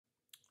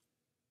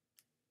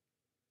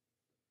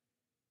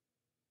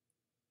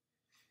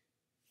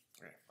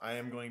Okay. I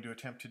am going to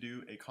attempt to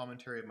do a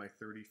commentary of my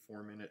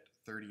 34-minute,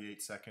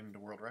 38-second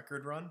world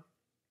record run.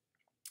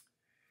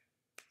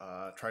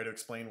 Try to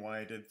explain why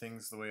I did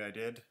things the way I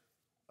did.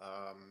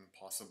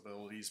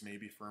 Possibilities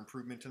maybe for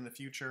improvement in the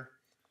future.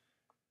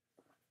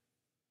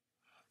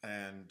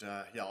 And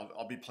yeah,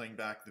 I'll be playing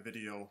back the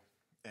video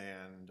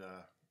and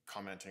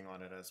commenting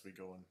on it as we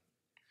go, and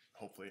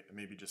hopefully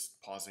maybe just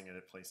pausing it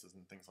at places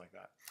and things like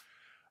that.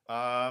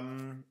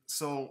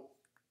 So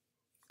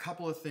a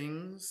couple of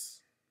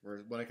things,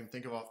 or what I can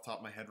think of off the top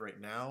of my head right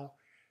now,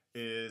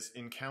 is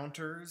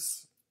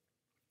encounters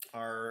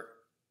are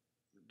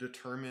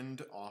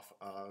determined off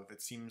of,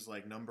 it seems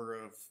like, number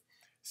of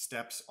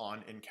steps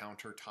on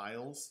encounter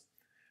tiles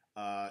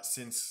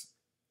since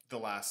the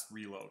last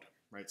reload,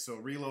 right? So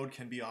reload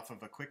can be off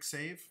of a quick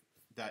save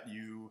that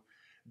you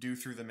do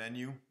through the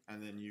menu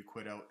and then you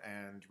quit out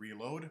and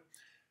reload,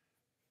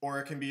 or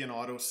it can be an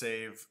auto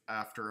save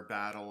after a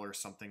battle or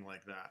something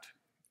like that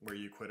where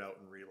you quit out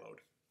and reload.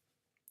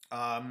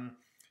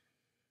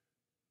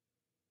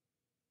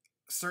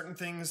 Certain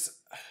things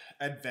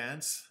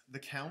advance the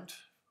count.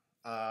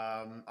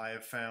 I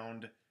have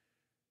found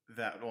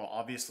that, well,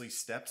 obviously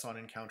steps on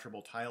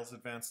encounterable tiles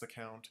advance the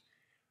count.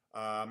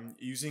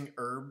 Using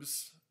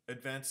herbs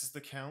advances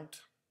the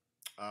count.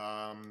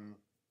 Trying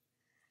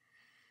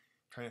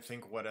to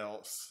think what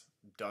else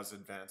does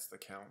advance the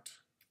count.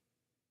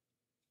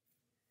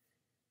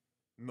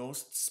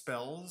 Most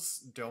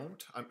spells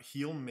don't.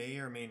 Heal may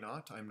or may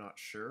not. I'm not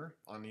sure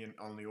on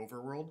the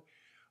overworld.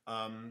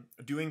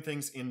 Doing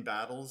things in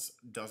battles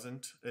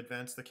doesn't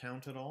advance the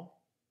count at all.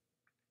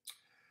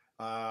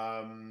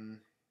 I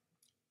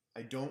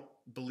don't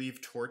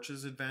believe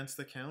torches advance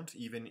the count,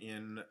 even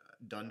in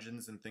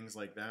dungeons and things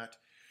like that.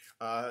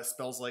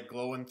 Spells like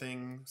glow and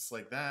things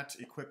like that,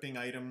 equipping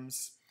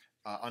items,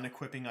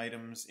 unequipping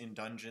items in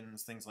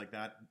dungeons, things like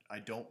that, I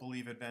don't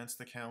believe advance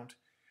the count.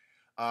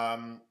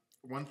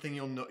 One thing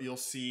you'll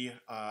see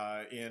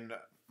in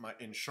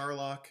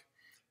Sharlock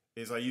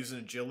is I use an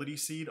agility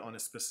seed on a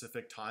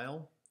specific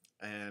tile,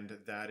 and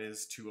that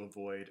is to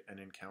avoid an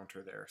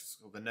encounter there.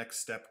 So the next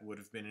step would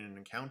have been an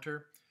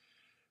encounter.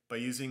 By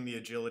using the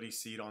agility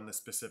seed on the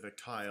specific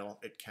tile,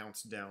 it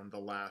counts down the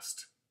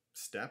last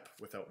step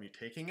without me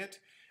taking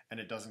it, and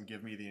it doesn't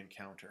give me the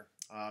encounter.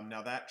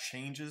 Now that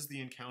changes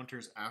the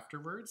encounters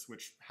afterwards,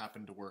 which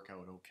happened to work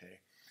out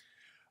okay.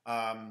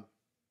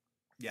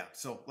 Yeah,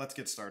 so let's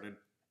get started.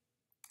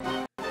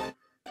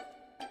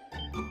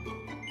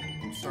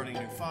 Starting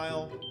a new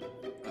file.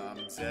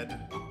 Z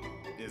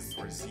is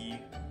a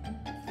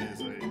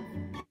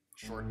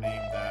short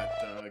name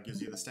that gives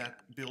you the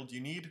stat build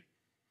you need.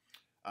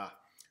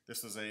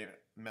 This was a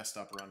messed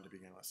up run to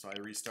begin with, so I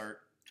restart.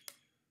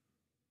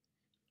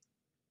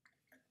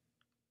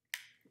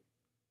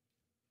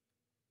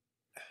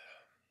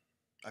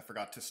 I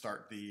forgot to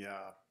start the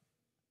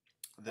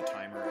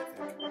timer, I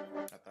think,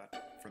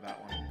 for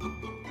that one.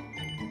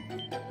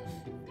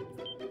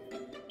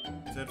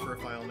 Z for a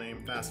file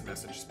name, fast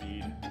message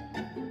speed,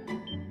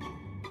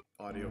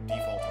 audio,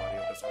 default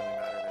audio, doesn't really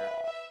matter there.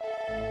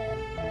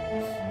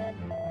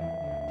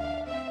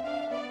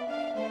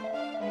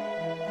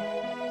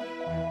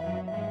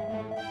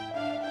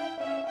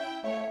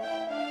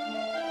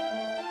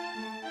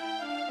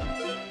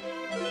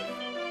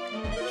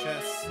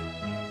 Chess.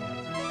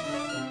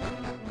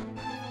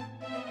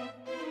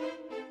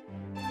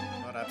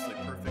 Not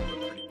absolutely perfect, but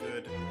pretty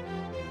good.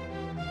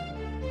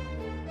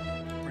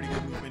 Pretty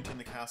good movement in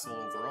the castle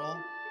overall.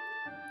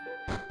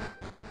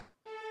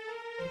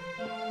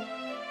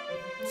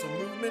 So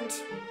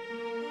movement,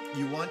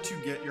 you want to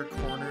get your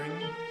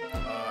cornering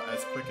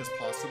as quick as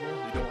possible.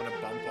 You don't want to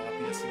bump,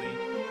 obviously,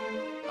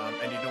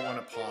 and you don't want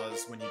to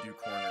pause when you do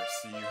corners.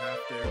 So you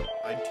have to,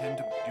 I tend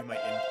to do my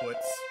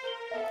inputs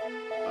a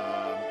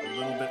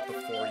little bit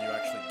before you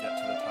actually get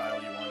to the tile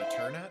you want to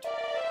turn at,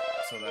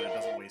 so that it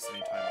doesn't waste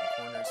any time on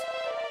corners.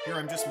 Here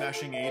I'm just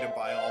mashing A to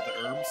buy all the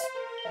herbs.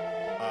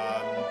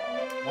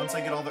 Once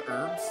I get all the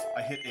herbs,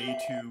 I hit A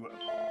to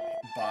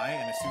buy,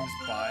 and as soon as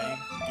buy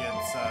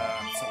gets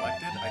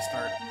selected, I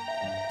start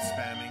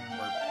spamming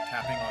or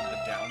tapping on the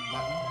down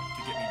button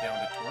to get me down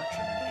to torch,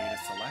 and then A to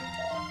select.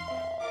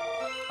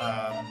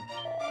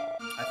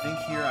 I think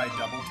here I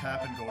double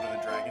tap and go to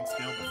the dragon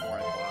scale before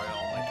I buy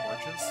all my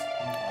torches.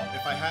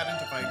 If I had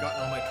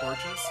gotten all my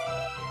torches,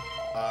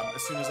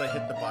 as soon as I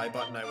hit the buy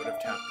button, I would have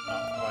tapped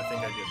up. Well, I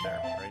think I did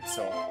there, right?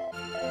 So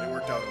it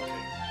worked out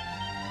okay.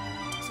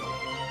 So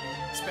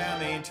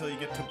spam A until you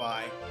get to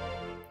buy.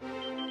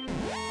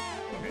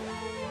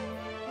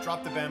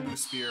 Drop the bamboo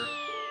spear,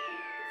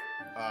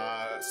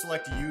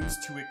 select use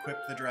to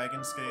equip the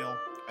dragon scale,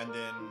 and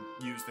then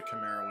use the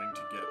chimera wing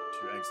to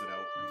exit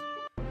out.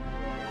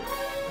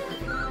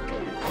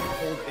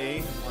 Hold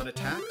A on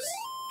attacks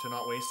to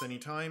not waste any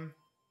time.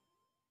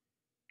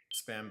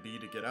 Spam B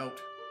to get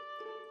out.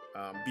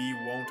 B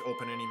won't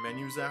open any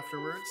menus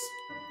afterwards.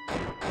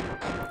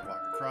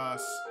 Walk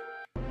across.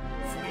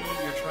 Flee,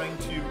 you're trying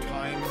to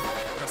time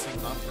pressing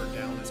up or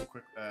down as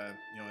quick,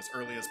 as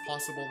early as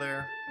possible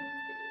there.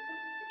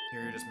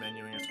 Here you're just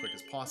menuing as quick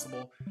as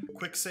possible.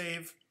 Quick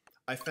save.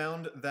 I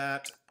found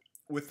that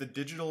with the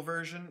digital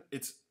version,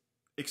 it's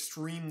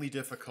extremely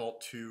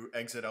difficult to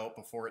exit out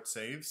before it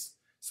saves.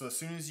 So as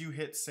soon as you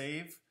hit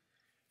save,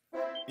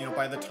 you know,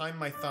 by the time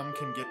my thumb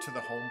can get to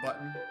the home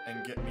button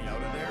and get me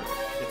out of there,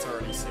 it's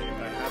already saved.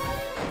 I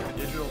haven't, with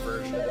the digital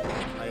version,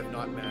 I have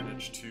not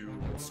managed to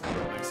screw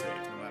up my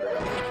save, no matter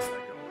how fast I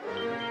go.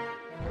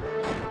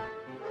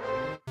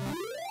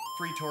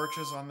 3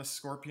 torches on the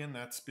Scorpion,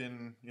 that's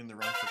been in the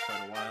run for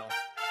quite a while.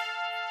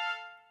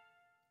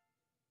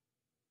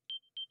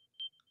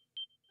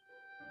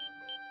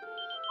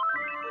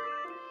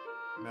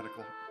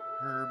 Medical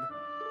herb.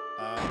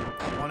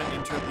 I want to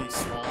enter the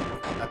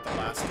swamp at the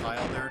last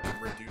tile there to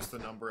reduce the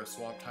number of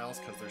swamp tiles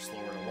because they're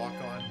slower to walk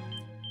on.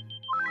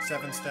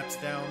 7 steps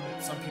down.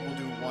 Some people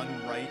do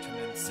 1 right and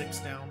then 6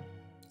 down.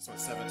 So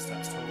it's 7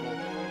 steps total.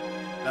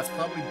 That's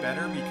probably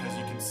better because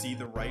you can see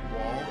the right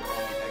wall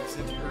on the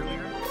exit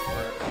earlier,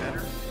 or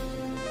better.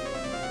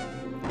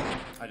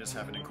 I just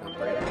haven't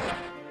incorporated that.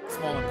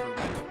 Small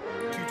improvement.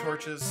 2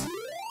 torches.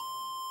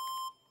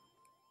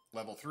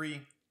 Level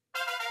 3.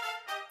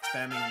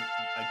 Spamming,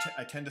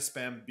 I tend to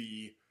spam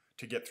B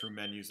to get through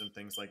menus and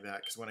things like that,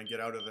 because when I get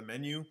out of the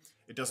menu,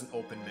 it doesn't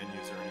open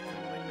menus or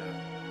anything like that.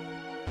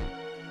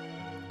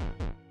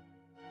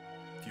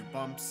 A few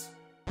bumps.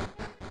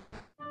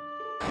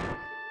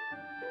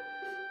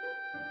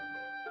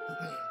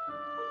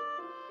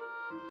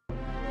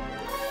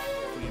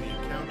 Flee the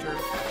encounter.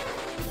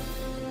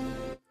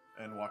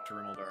 And walk to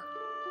Rimmeldar.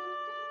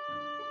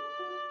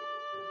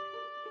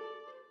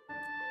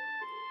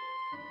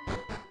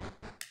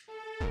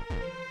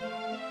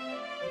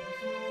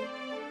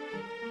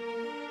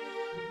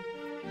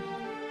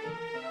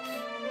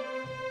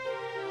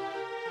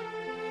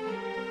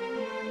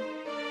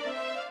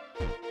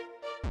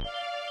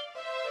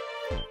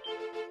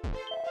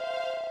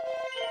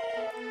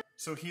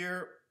 So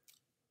here,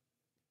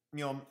 you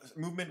know,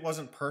 movement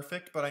wasn't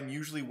perfect, but I'm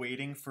usually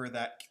waiting for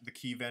the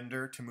key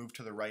vendor to move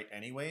to the right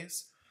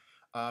anyways.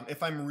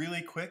 If I'm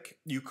really quick,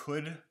 you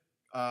could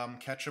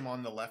catch him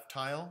on the left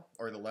tile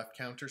or the left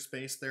counter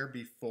space there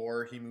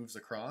before he moves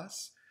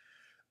across.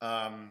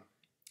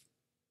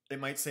 It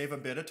might save a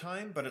bit of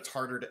time, but it's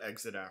harder to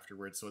exit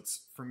afterwards. So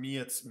for me,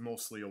 it's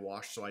mostly a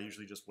wash, so I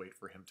usually just wait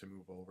for him to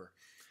move over.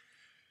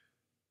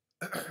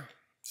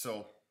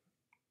 So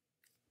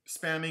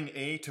spamming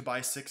A to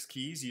buy 6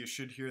 keys, you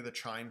should hear the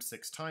chime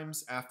 6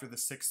 times. After the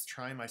 6th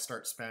chime, I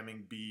start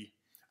spamming B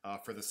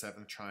for the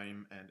 7th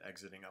chime and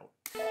exiting out.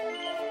 And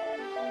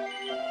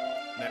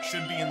that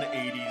should be in the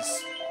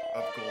 80s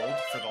of gold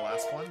for the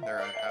last one.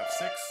 There I have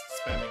 6,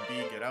 spamming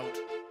B, get out.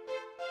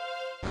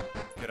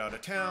 Get out of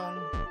town,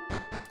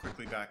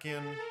 quickly back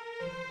in.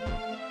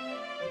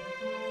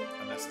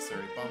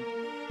 Unnecessary bump.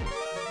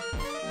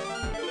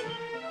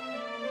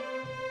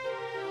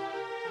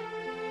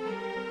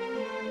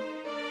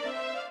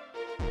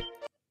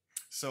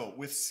 So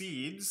with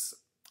seeds,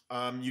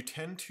 you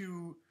tend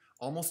to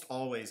almost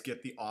always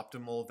get the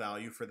optimal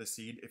value for the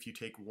seed if you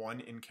take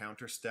 1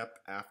 encounter step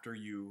after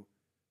you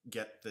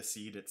get the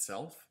seed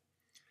itself.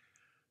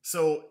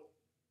 So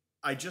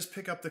I just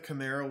pick up the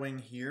Chimera Wing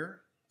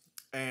here,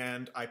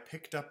 and I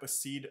picked up a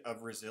seed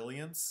of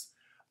resilience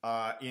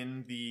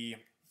in the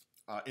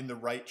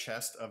right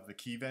chest of the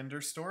key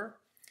vendor store.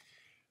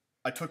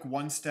 I took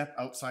 1 step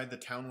outside the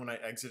town when I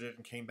exited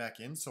and came back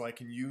in, so I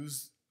can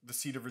use the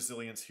seed of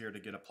resilience here to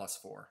get a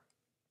 +4.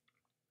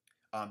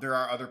 There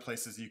are other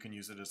places you can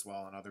use it as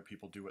well, and other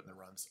people do it in the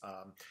runs.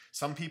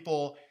 Some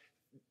people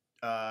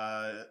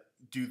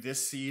do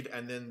this seed,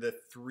 and then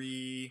there's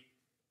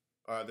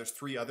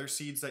 3 other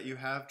seeds that you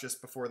have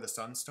just before the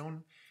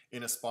Sunstone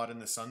in a spot in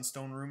the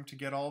Sunstone room to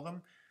get all of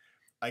them.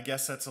 I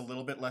guess that's a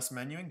little bit less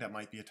menuing. That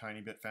might be a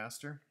tiny bit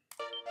faster.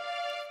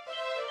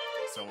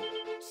 So,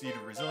 seed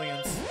of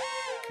resilience,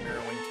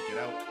 Chimera Wing to get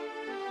out,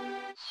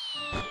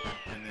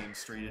 and then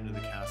straight into the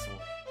castle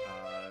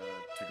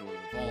to go to the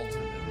vault,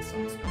 and then the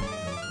Sunstone.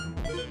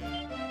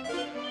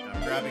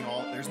 I'm grabbing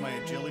there's my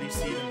agility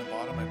seed in the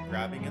bottom. I'm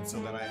grabbing it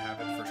so that I have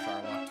it for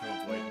Charlotte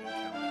to avoid an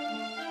encounter.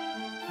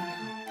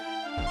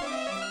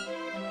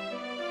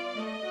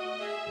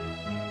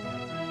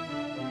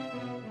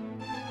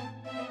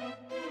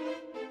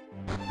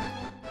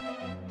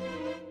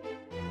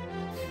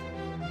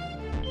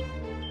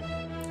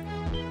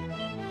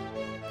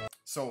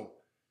 So,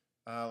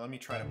 let me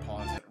try to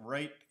pause it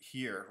right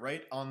here,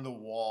 right on the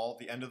wall,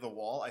 the end of the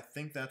wall. I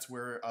think that's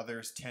where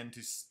others tend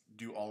to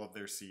do all of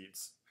their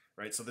seeds,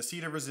 right? So the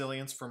seed of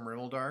resilience from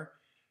Rimmeldar,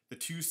 the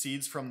 2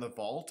 seeds from the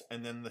vault,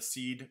 and then the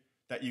seed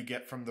that you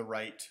get from the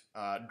right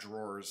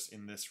drawers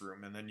in this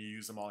room, and then you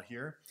use them all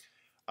here.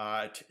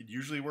 It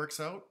usually works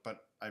out,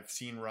 but I've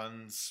seen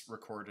runs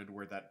recorded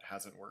where that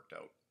hasn't worked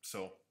out.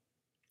 So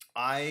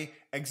I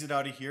exit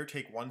out of here,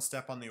 take 1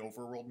 step on the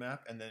overworld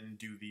map, and then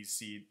do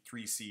these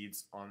 3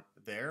 seeds on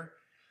there.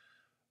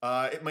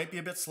 It might be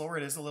a bit slower.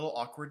 It is a little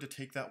awkward to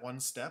take that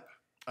 1 step,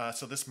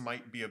 so this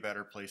might be a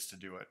better place to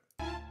do it.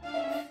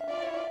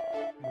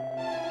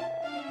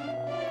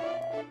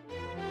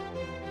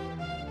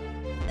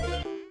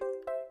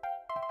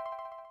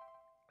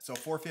 So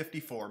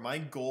 454. My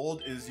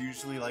gold is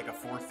usually like a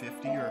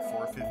 450 or a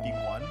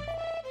 451.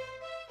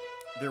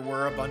 There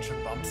were a bunch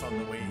of bumps on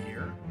the way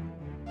here.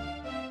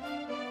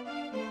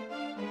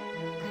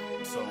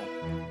 So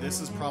this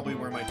is probably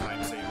where my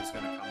time save is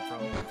going to come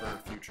from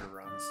for future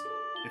runs.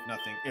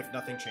 If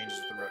nothing changes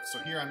with the route. So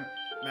here I'm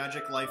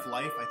Magic Life.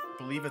 I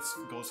believe it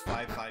goes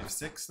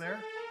 556 there,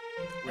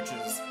 which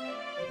is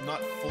not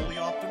fully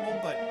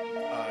optimal, but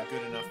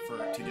good enough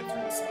to get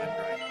through the slime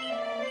grind.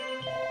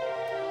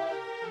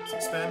 So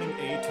spamming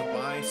A to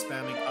buy,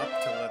 spamming up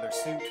to leather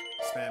suit,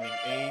 spamming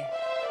A,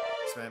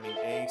 spamming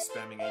A,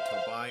 spamming A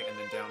to buy, and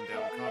then down,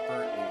 down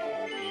copper, A.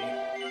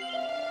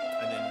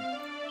 And then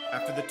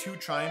after the 2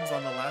 chimes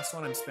on the last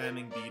one, I'm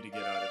spamming B to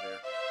get out of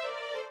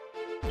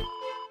there.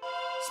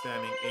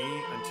 Spamming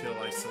A until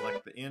I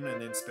select the in,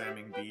 and then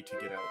spamming B to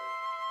get out.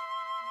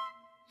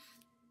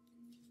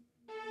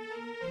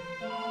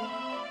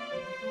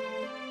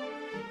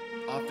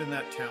 Often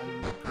that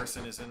town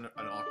person is in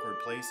an awkward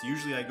place.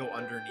 Usually I go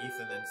underneath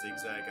and then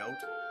zigzag out.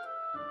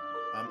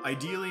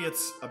 Ideally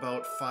it's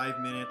about 5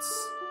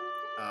 minutes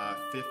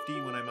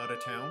 50 when I'm out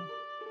of town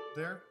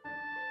there.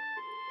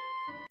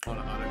 On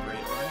a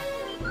great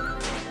run.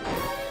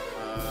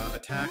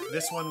 Attack.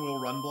 This one will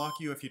run block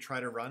you if you try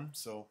to run,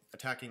 so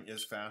attacking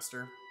is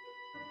faster.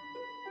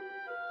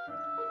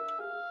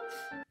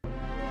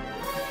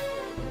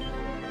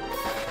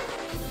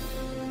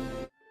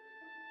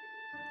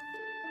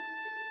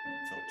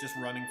 Just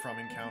running from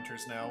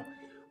encounters now.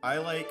 I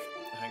like...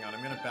 Hang on,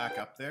 I'm going to back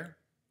up there,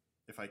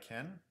 if I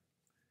can.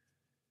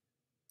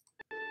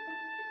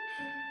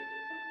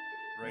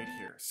 Right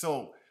here.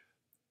 So,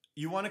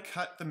 you want to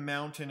cut the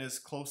mountain as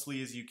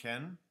closely as you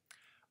can.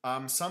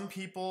 Some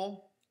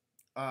people,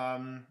 you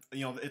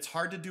know, it's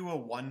hard to do a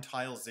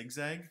 1-tile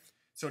zigzag.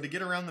 So to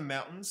get around the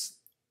mountains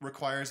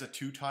requires a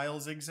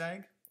 2-tile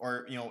zigzag,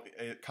 or, you know,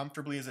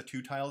 comfortably as a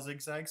 2-tile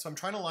zigzag. So I'm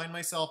trying to line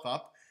myself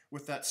up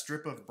with that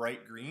strip of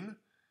bright green.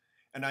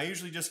 And I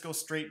usually just go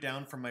straight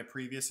down from my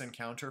previous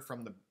encounter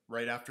from the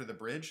right after the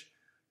bridge,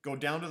 go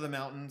down to the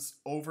mountains,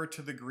 over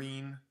to the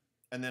green,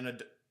 and then a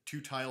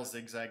 2-tile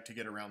zigzag to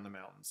get around the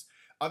mountains.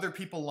 Other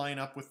people line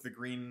up with the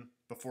green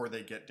before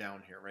they get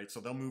down here, right?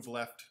 So they'll move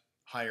left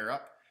higher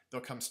up,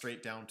 they'll come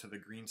straight down to the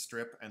green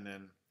strip, and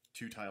then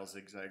 2-tile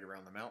zigzag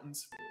around the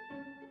mountains.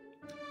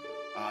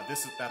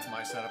 That's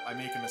my setup. I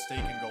make a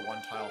mistake and go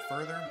 1 tile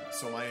further,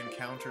 so my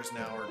encounters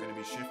now are going to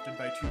be shifted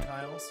by 2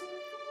 tiles.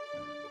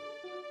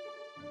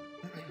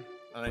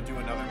 And I do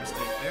another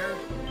mistake there.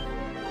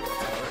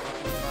 Another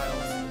couple of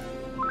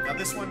tiles. Now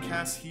this one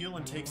casts heal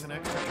and takes an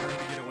extra turn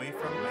to get away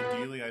from.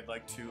 Ideally, I'd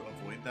like to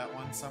avoid that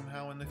one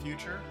somehow in the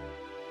future.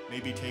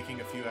 Maybe taking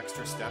a few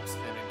extra steps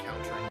and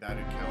encountering that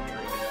encounter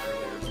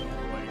earlier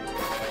zone might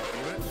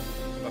do it.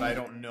 But I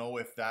don't know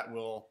if that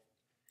will...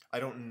 I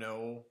don't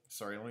know...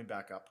 Sorry, let me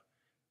back up.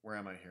 Where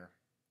am I here?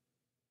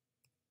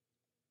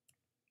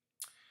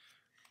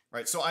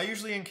 Right, so I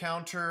usually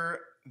encounter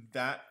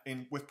that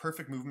with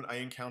perfect movement. I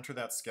encounter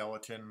that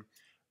skeleton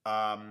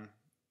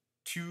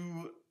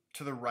 2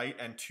 to the right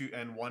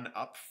and 1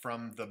 up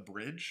from the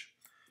bridge,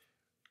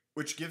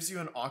 which gives you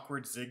an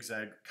awkward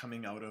zigzag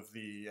coming out of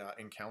the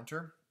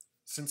encounter.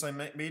 Since I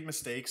made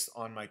mistakes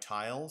on my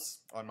tiles,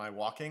 on my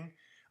walking,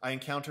 I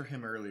encounter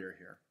him earlier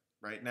here.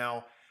 Right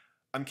now,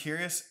 I'm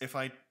curious if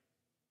I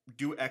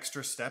do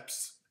extra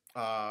steps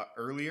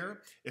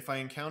earlier, if I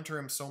encounter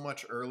him so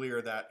much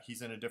earlier that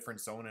he's in a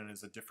different zone and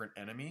is a different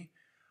enemy,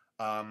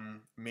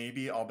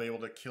 maybe I'll be able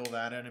to kill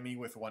that enemy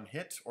with 1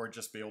 hit, or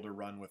just be able to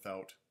run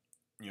without,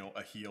 you know,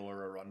 a heal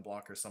or a run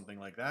block or something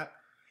like that.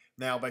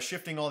 Now, by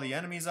shifting all the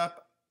enemies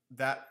up,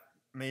 that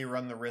may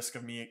run the risk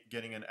of me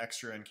getting an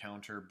extra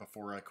encounter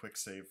before a quick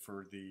save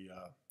for the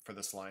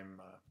slime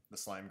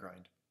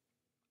grind.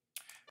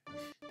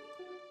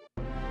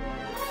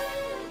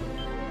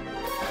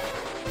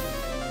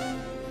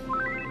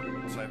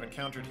 So I've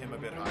encountered him a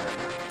bit higher.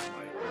 Here's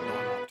my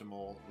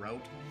non-optimal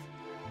route.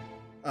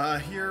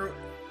 Here,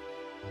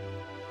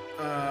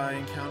 I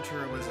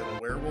encounter, was it a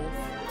werewolf?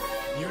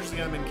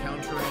 Usually I'm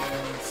encountering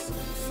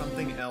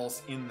something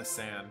else in the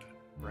sand,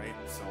 right?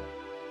 So,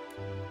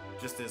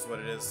 just is what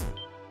it is.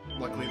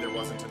 Luckily there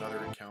wasn't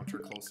another encounter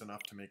close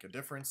enough to make a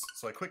difference.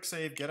 So I quick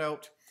save, get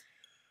out.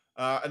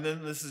 And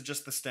then this is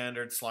just the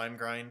standard slime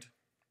grind.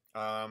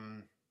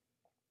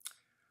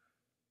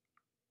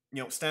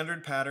 You know,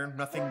 standard pattern,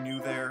 nothing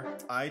new there.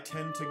 I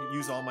tend to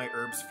use all my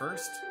herbs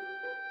first.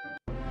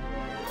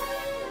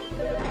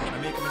 I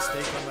make a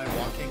mistake on my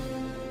walking.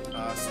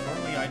 So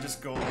normally I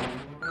just go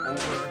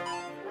over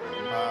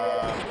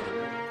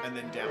and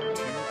then down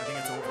 2. I think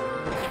it's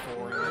over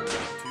 4 and then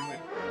down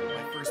 2.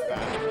 My first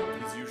battle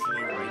is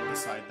usually right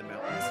beside the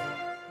mountains.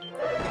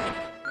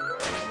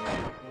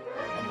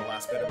 On the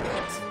last bit of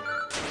mountains.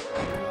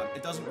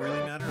 It doesn't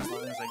really matter as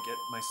long as I get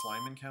my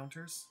slime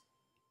encounters.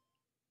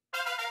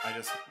 I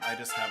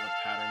just have a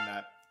pattern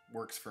that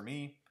works for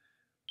me.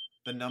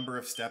 The number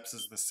of steps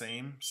is the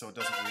same, so it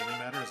doesn't really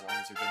matter as long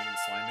as you're getting the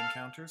slime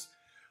encounters.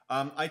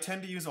 I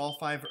tend to use all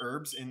 5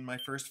 herbs in my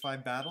first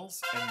 5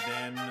 battles, and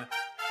then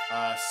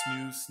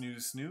snooze,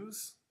 snooze,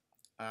 snooze.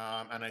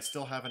 and I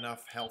still have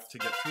enough health to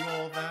get through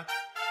all of that,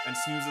 and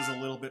snooze is a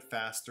little bit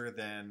faster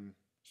than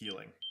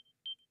healing.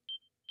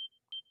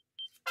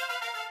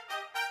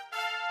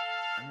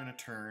 I'm going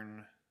to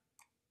turn...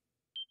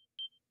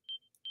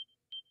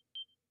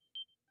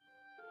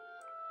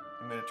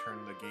 I'm going to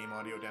turn the game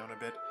audio down a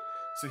bit.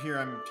 So here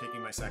I'm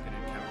taking my second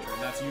encounter,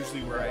 and that's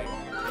usually where I take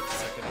the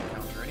second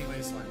encounter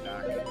anyway, so I'm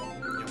back, you know,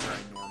 where I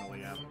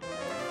normally am.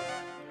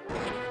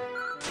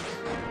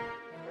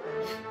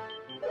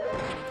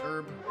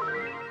 Herb.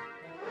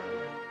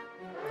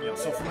 You know,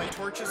 so for my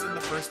torches in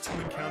the first two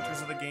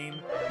encounters of the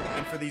game,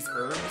 and for these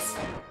herbs,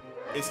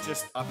 it's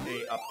just up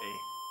A, up A.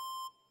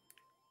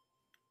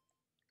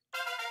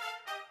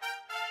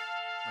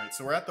 Right,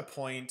 so we're at the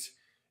point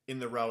in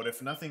the route,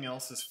 if nothing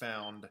else is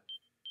found,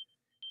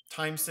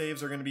 time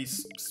saves are going to be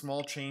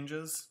small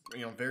changes,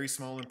 you know, very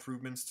small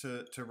improvements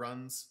to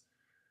runs,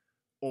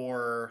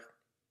 or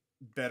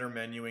better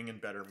menuing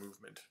and better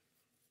movement,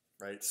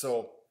 right?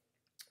 So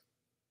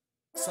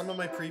some of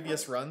my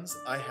previous runs,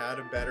 I had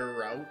a better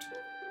route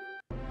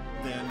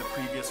than the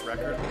previous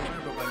record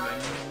holder, but my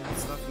menuing and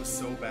stuff was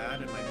so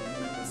bad and my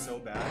movement was so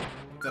bad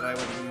that I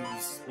would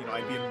lose, you know,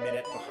 I'd be a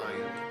minute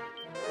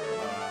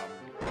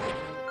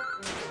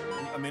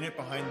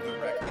behind the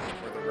record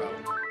or the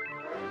route,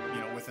 you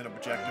know, with an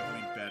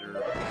objectively better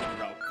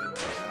route than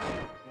they had.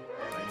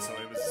 Right, so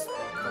it was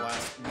the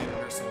last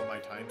minute or so of my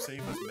time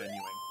save was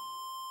menuing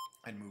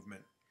and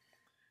movement.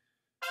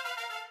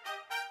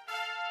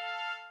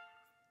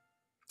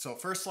 So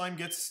first slime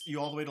gets you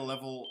all the way to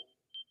level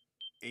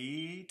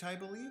 8, I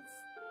believe?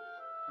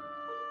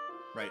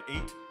 Right,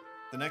 8.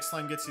 The next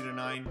slime gets you to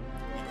 9.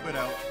 You quit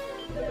out.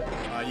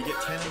 You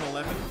get 10 and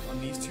 11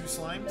 on these two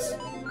slimes.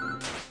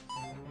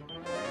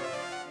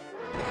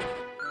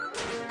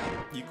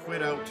 You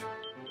quit out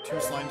 2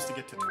 slimes to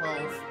get to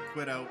 12.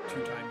 Quit out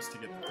 2 times to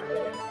get to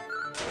 13.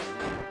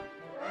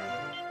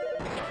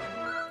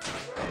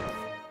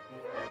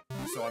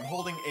 So I'm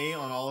holding A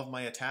on all of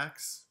my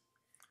attacks.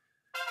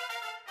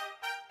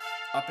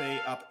 Up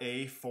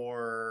A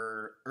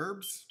for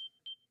herbs.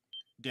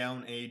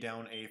 Down A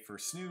for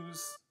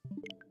snooze.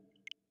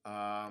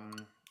 And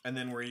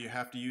then where you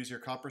have to use your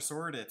copper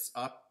sword, it's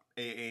up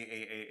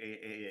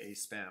A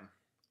spam.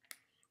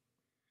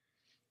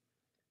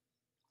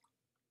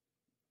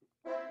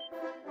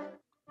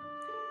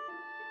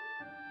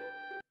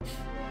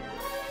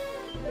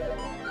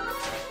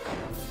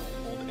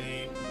 Hold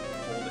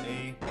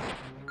A,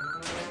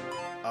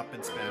 up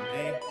and spam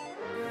A.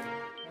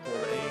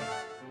 Hold A.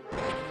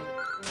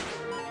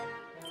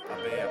 Up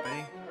A.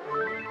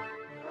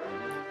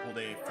 Hold A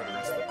for the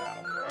rest of the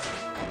battle.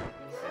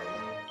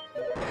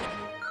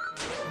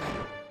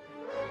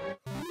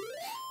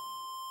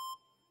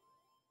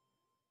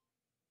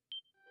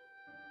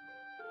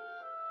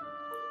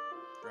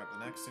 Grab the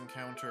next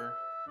encounter.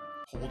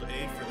 Hold A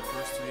for the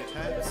first 3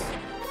 attacks. You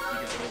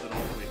can hold it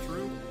all the way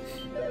through.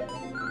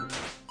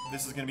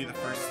 This is going to be the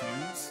first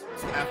snooze.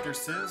 So after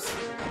Sizz,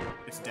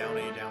 it's down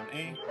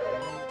A.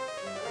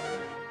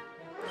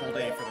 Hold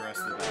A for the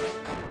rest of the battle.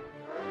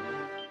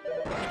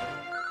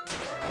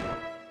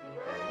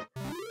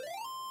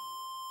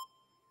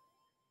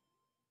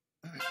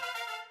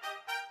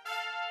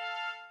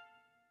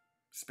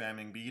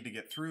 Spamming B to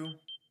get through.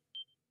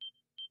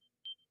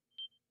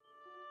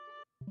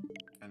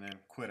 And then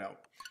quit out.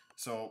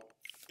 So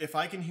if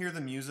I can hear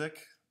the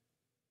music,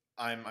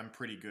 I'm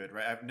pretty good,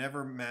 right? I've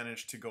never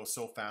managed to go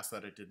so fast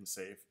that it didn't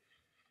save.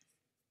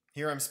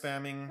 Here I'm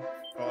spamming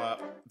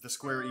the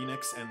Square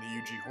Enix and the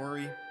Yuji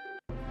Horii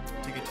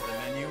to get to the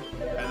menu,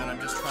 and then I'm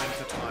just trying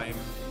to time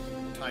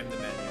the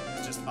menu.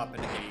 It's just up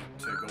and A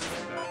to go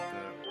through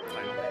the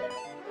title menu.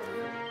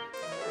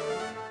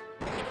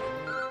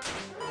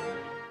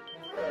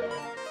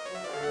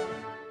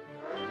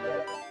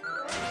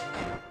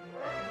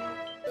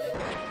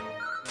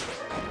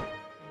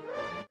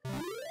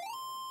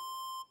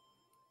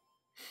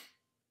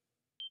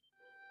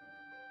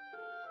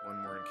 One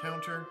more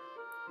encounter.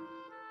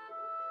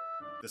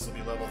 This will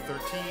be level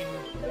 13.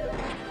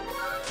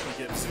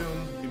 You get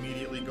Zoom,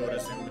 immediately go to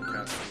Zoom and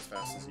cast it as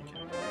fast as you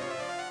can.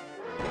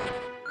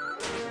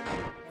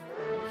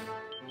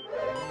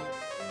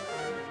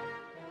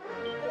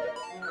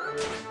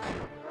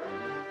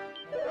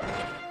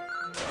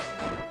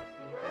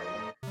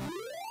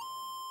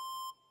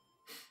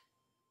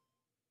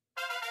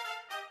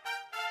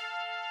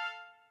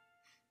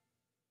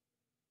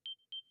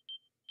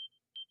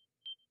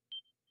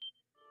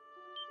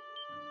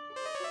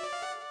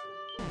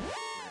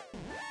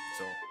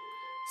 So,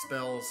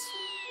 spells,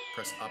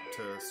 press up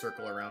to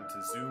circle around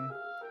to zoom,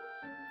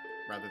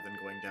 rather than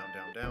going down,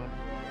 down, down.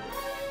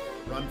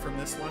 Run from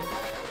this one.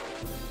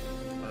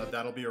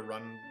 That'll be a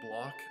run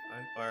block.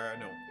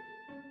 No.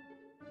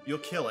 You'll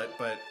kill it,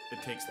 but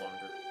it takes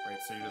longer,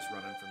 right? So you're just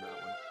running from that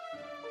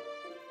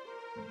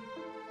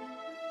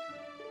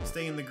one.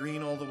 Stay in the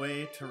green all the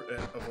way to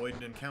avoid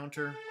an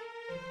encounter.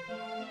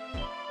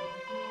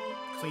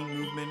 Clean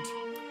movement.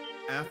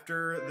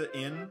 After the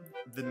inn,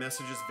 the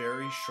message is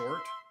very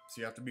short, so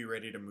you have to be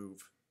ready to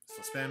move.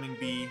 So spamming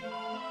B.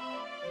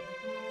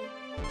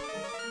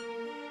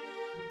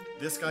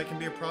 This guy can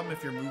be a problem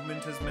if your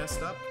movement is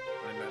messed up.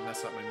 I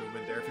messed up my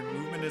movement there. If your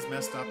movement is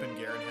messed up in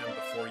Garenham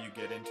before you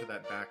get into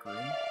that back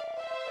room,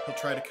 he'll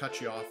try to cut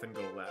you off and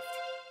go left.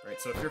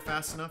 Right, so if you're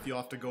fast enough, you'll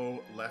have to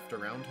go left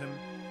around him.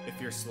 If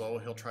you're slow,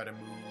 he'll try to move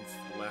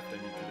left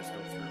and you can just go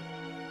through.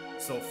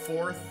 So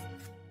fourth,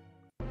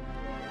 let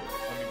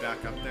me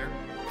back up there,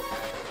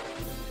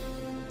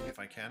 if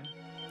I can.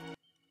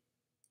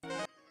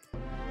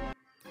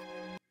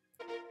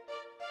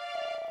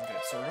 Okay,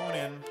 so we're going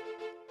in.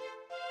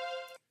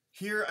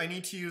 Here, I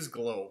need to use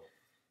glow,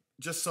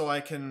 just so I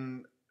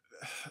can...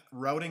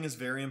 Routing is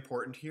very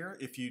important here.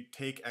 If you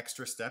take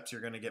extra steps,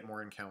 you're going to get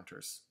more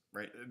encounters,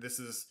 right? This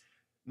is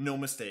no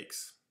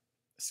mistakes.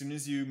 As soon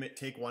as you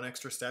take one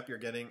extra step, you're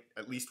getting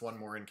at least one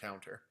more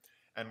encounter.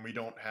 And we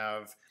don't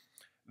have...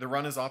 The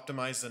run is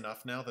optimized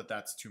enough now that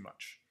that's too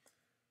much.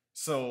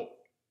 So,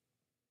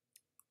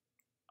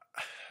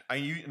 I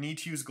need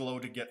to use glow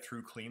to get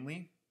through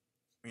cleanly,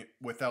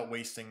 without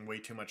wasting way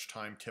too much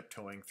time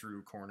tiptoeing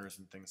through corners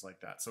and things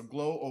like that. So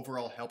glow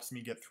overall helps me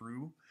get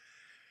through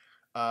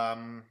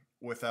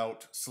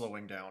without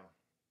slowing down.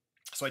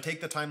 So I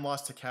take the time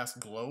loss to cast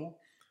glow,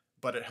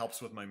 but it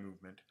helps with my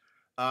movement.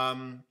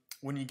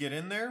 When you get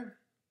in there,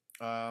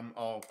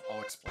 I'll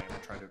explain.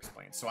 I'll try to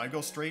explain. So I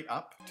go straight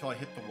up till I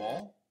hit the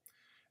wall,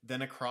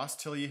 then across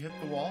till you hit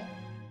the wall,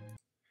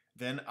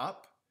 then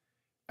up,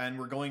 and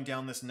we're going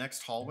down this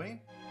next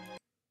hallway.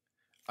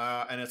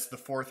 And it's the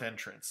fourth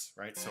entrance,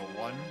 right? So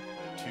 1,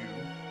 2,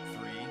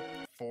 3,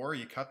 4.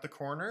 You cut the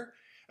corner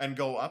and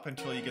go up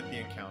until you get the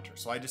encounter.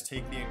 So I just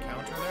take the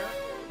encounter there,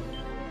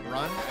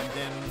 run, and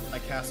then I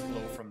cast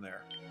glow from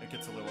there. It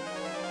gets a little,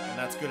 and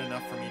that's good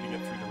enough for me to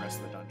get through the rest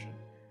of the dungeon.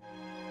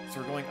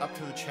 So we're going up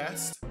to the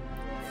chest,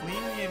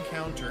 fleeing the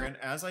encounter, and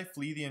as I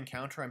flee the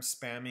encounter, I'm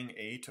spamming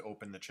A to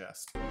open the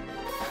chest. I'm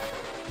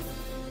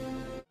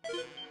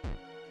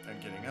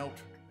getting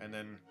out, and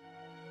then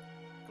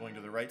going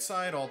to the right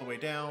side, all the way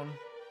down.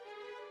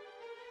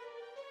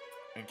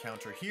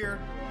 Encounter here.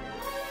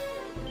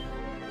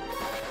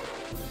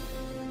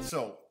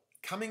 So,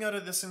 coming out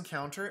of this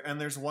encounter, and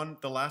there's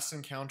the last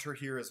encounter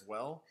here as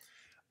well.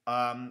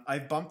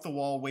 I've bumped the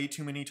wall way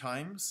too many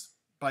times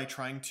by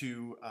trying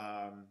to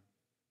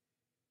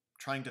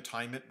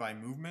time it by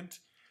movement.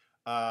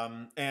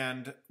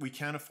 And we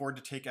can't afford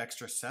to take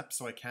extra steps,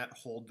 so I can't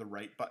hold the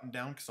right button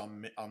down because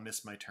I'll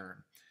miss my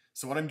turn.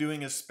 So what I'm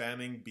doing is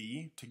spamming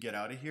B to get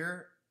out of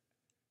here,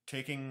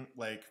 taking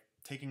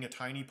a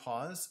tiny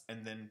pause,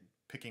 and then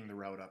picking the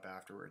route up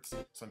afterwards.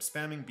 So I'm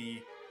spamming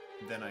B,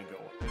 then I go.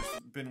 There's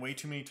been way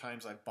too many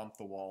times I've bumped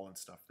the wall and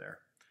stuff there.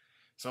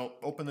 So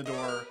open the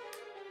door,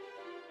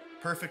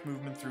 perfect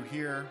movement through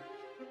here,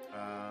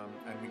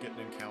 and we get an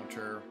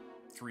encounter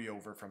 3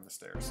 over from the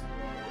stairs.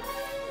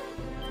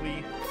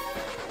 Flee.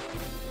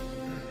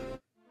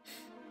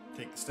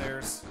 Take the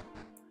stairs.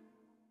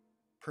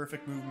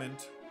 Perfect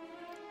movement.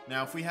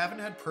 Now, if we haven't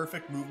had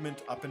perfect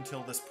movement up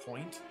until this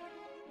point,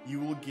 you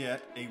will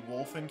get a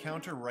wolf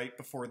encounter right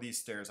before these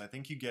stairs. I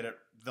think you get it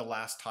the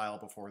last tile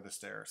before the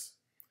stairs.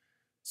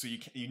 So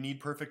you need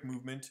perfect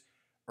movement,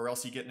 or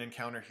else you get an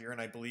encounter here,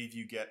 and I believe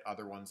you get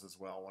other ones as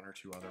well, 1 or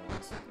 2 other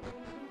ones.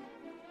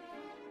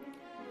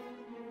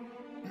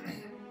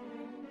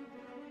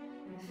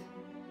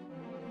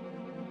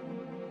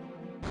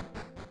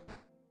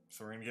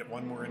 So we're going to get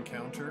 1 more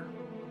encounter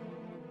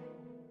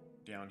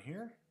down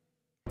here.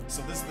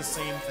 So this is the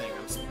same thing.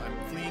 I'm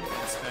fleeing and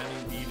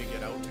spamming B to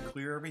get out to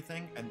clear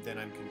everything, and then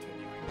I'm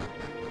continuing.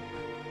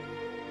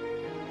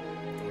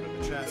 Go to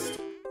the chest.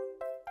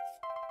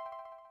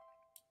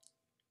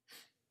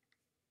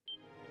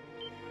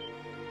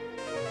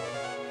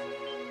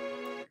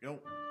 There we go.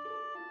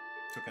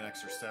 Took an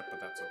extra step, but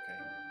that's okay.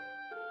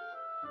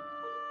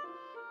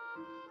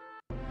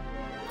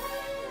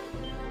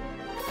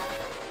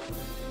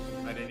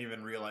 I didn't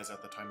even realize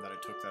at the time that I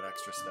took that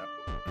extra step.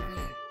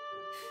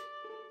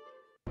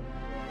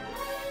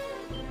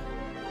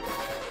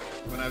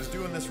 When I was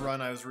doing this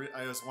run, I was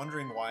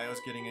wondering why I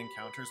was getting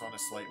encounters on a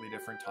slightly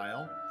different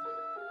tile.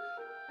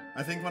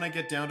 I think when I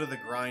get down to the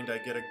grind, I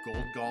get a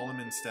gold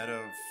golem instead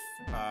of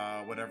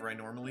whatever I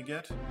normally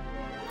get.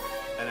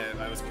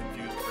 And I was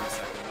confused for a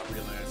second, not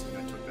realizing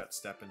I took that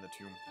step in the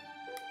tomb.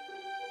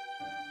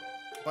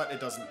 But it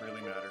doesn't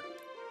really matter.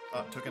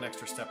 Took an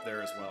extra step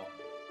there as well.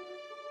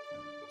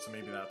 So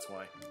maybe that's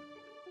why.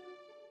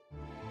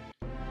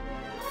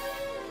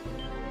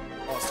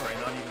 Oh, sorry,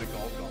 not even a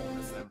gold golem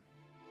is them.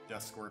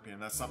 Death Scorpion.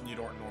 That's something you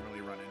don't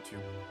normally run into.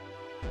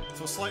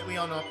 So slightly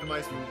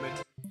unoptimized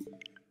movement.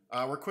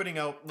 We're quitting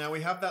out. Now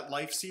we have that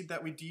life seed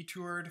that we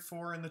detoured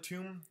for in the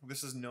tomb.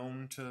 This is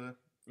known to,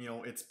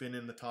 it's been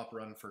in the top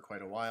run for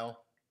quite a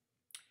while.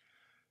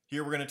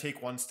 Here we're going to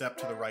take 1 step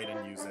to the right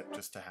and use it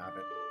just to have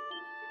it.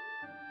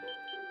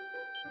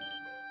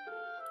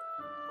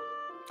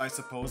 I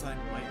suppose I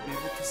might be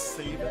able to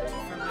save it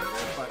for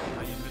later, but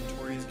my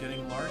inventory is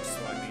getting large,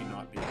 so I may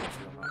not be able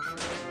to. I'm not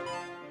sure.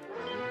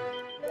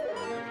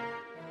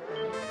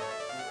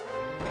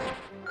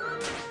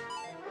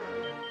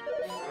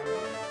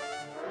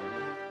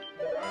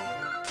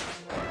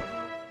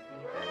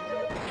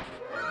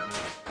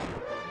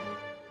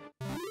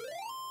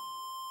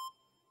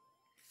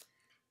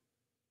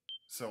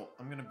 So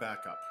I'm going to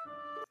back up,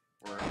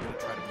 or I'm going to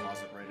try to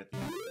pause it right at the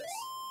end of this.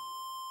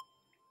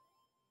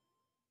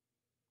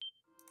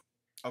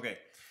 Okay,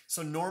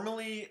 so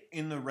normally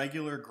in the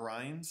regular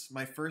grinds,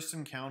 my first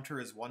encounter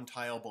is one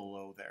tile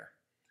below there,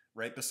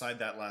 right beside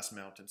that last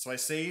mountain. So I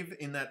save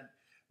in that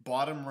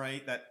bottom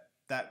right,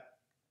 that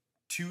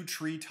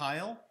 2-tree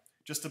tile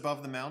just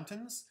above the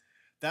mountains.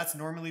 That's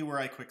normally where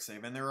I quick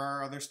save, and there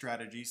are other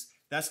strategies.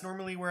 That's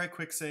normally where I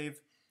quick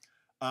save.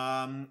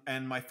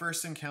 And my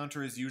first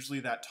encounter is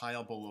usually that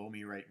tile below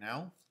me right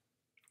now,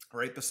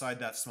 right beside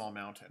that small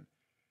mountain.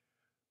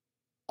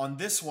 On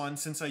this one,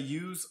 since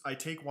I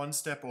take one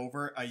step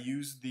over, I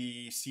use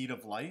the Seed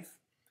of Life.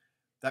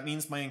 That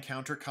means my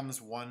encounter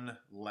comes one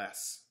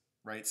less,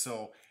 right?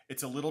 So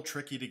it's a little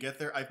tricky to get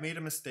there. I've made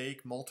a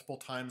mistake multiple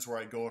times where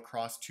I go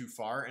across too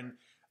far and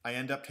I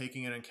end up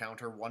taking an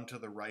encounter one to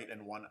the right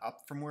and one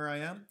up from where I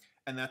am.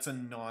 And that's a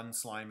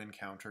non-slime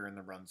encounter and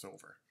the run's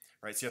over,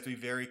 right? So you have to be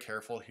very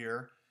careful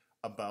here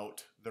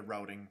about the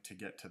routing to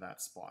get to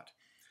that spot.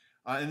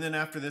 And then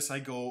after this, I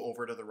go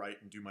over to the right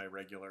and do my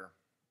regular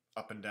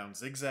up and down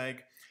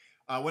zigzag.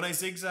 When I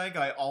zigzag,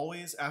 I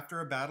always, after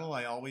a battle,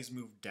 I always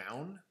move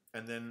down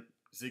and then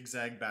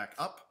zigzag back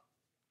up.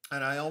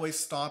 And I always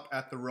stop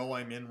at the row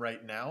I'm in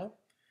right now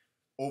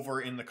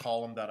over in the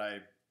column that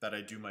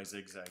I do my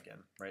zigzag in,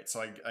 right?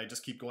 So I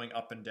just keep going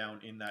up and down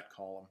in that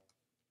column.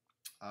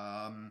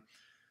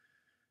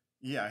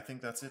 Yeah, I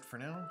think that's it for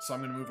now. So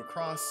I'm going to move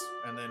across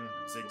and then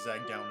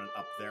zigzag down and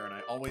up there, and I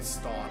always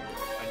stop.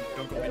 I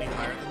don't go any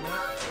higher than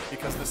that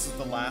because this is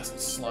the last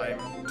slime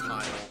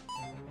tile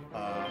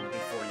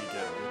before you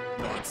get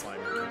non-slime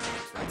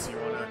encounters, right? So you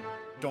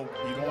don't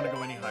want to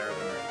go any higher than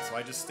that. So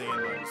I just stay in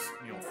those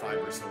 5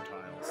 or so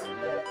tiles,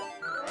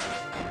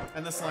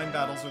 and the slime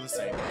battles are the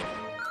same.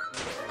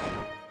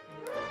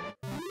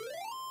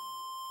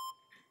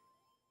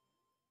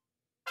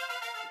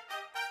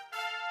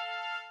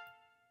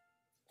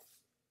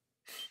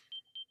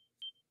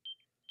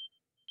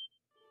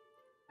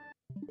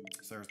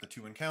 So there's the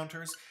 2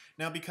 encounters.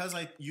 Now because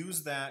I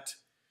use that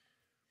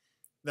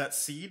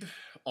seed,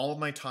 all of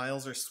my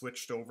tiles are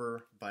switched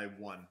over by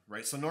 1,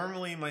 right? So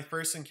normally my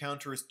first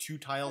encounter is 2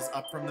 tiles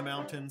up from the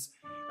mountains,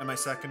 and my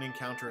second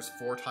encounter is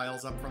 4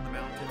 tiles up from the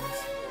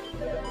mountains.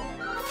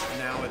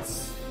 Now I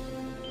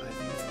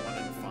think it's 1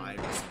 and 5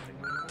 or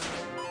something like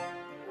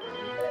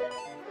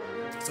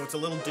that. So it's a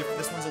little different.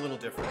 This one's a little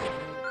different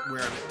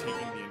where I'm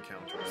taking the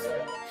encounters.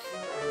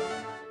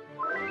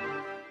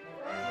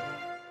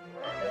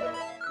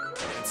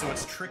 And so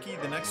it's tricky.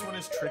 The next one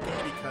is tricky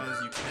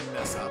because you can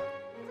mess up.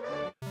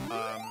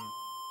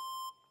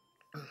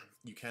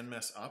 You can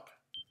mess up.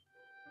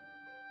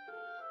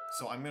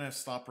 So I'm going to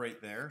stop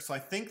right there. So I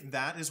think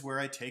that is where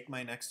I take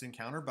my next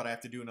encounter, but I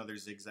have to do another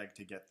zigzag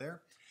to get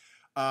there.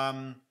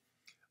 I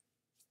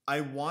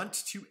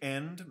want to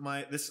end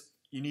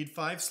you need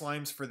 5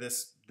 slimes for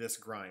this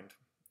grind.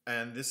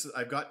 And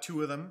I've got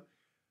 2 of them.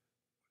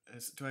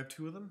 Do I have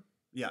 2 of them?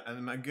 Yeah,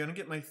 and I'm going to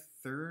get my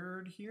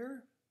 3rd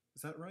here.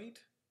 Is that right?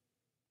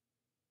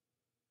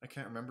 I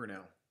can't remember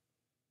now.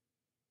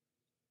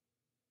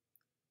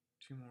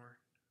 2 more.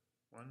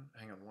 1.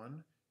 Hang on.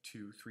 1,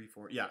 2, 3,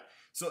 4. Yeah.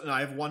 So no, I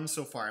have 1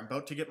 so far. I'm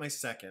about to get my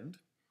 2nd.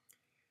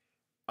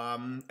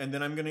 And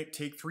then I'm going to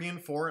take 3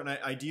 and 4. And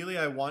ideally,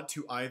 I want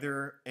to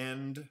either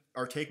end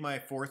or take my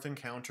 4th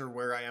encounter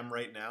where I am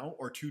right now,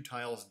 or 2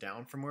 tiles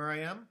down from where I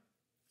am.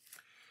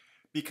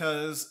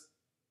 Because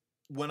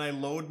when I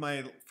load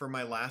for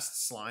my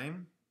last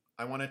slime,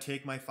 I want to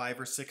take my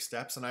 5 or 6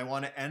 steps, and I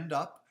want to end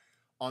up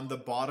on the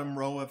bottom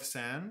row of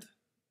sand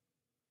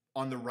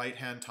on the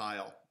right-hand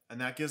tile.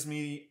 And that gives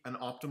me an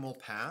optimal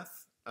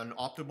path, an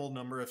optimal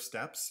number of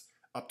steps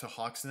up to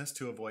Hawksness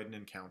to avoid an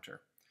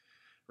encounter.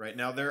 Right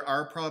now, there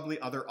are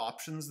probably other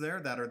options there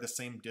that are the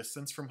same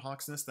distance from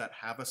Hawksness that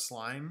have a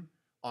slime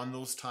on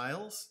those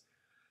tiles.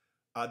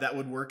 That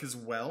would work as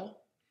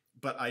well,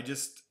 but I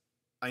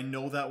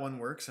know that one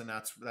works, and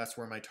that's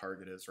where my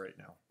target is right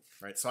now.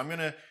 Right, so I'm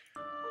gonna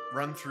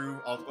run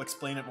through. I'll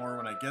explain it more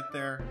when I get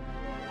there.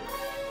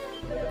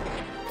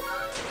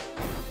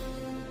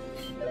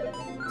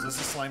 So this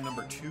is slime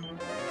number 2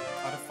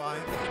 out of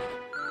 5.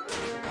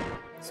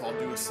 So I'll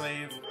do a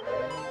save.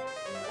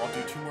 I'll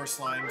do 2 more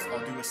slimes.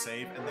 I'll do a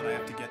save, and then I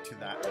have to get to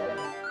that.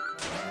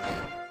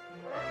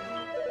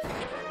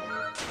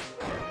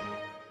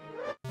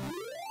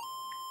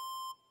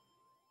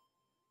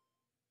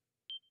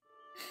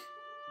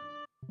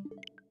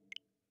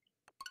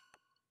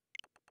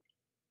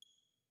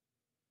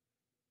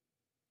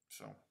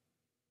 So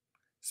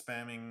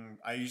spamming,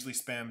 I usually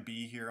spam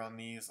B here on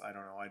these. I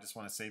don't know, I just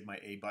want to save my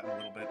A button a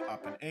little bit,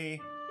 up and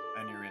A,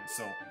 and you're in.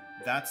 So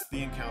that's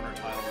the encounter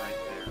tile right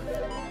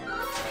there.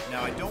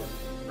 Now I don't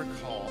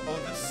recall,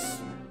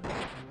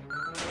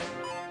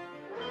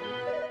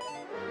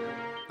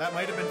 that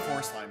might have been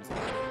 4 slimes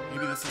already.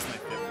 Maybe this is my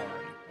 5th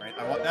already, right?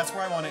 That's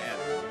where I want to end.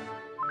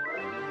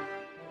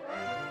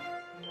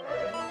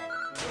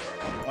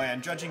 Oh yeah,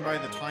 and judging by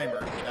the timer,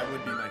 that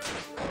would be my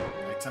 5th,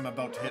 right? 'Cause I'm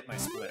about to hit my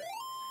split.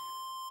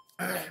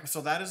 So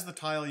that is the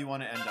tile you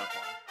want to end up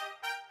on.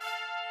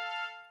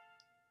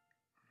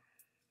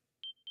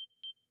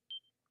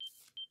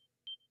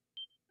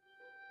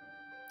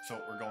 So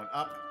we're going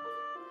up,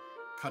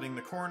 cutting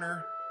the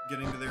corner,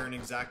 getting to there an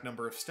exact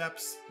number of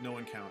steps, no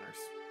encounters.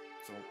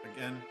 So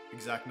again,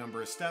 exact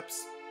number of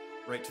steps,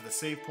 right to the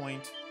save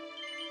point.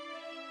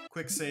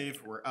 Quick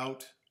save, we're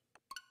out.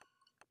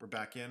 We're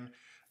back in.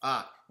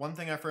 One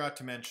thing I forgot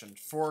to mention.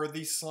 For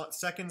the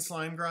second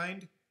slime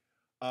grind,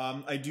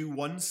 I do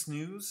one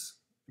snooze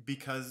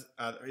because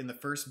in the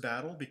first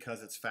battle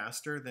because it's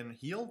faster than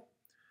heal.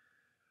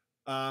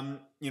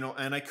 You know,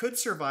 and I could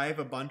survive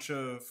a bunch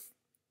of,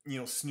 you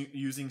know,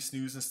 using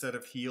snooze instead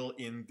of heal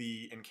in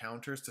the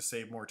encounters to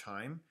save more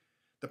time.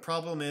 The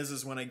problem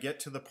is when I get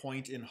to the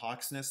point in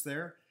Hawksness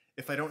there,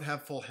 if I don't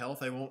have full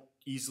health, I won't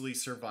easily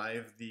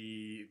survive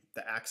the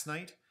Axe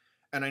Knight,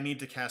 and I need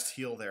to cast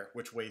heal there,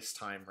 which wastes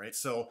time, right?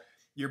 So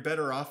you're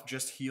better off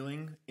just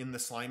healing in the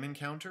slime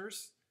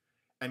encounters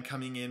and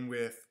coming in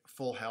with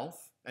full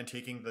health and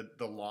taking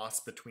the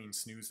loss between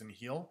snooze and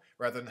heal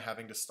rather than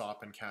having to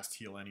stop and cast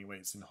heal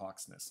anyways in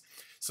Hawksness.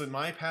 So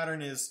my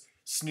pattern is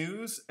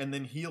snooze and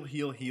then heal,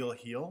 heal, heal,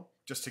 heal,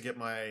 just to get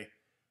my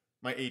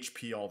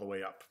HP all the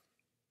way up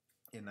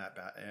in that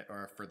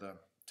or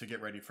to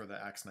get ready for the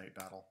Axe Knight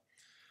battle.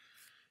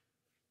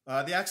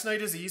 The Axe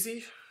Knight is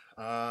easy.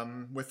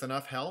 With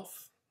enough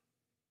health,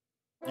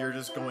 you're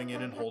just going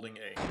in and holding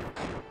A.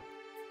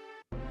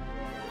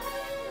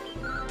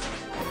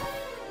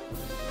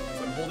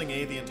 So I'm holding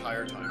A the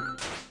entire time.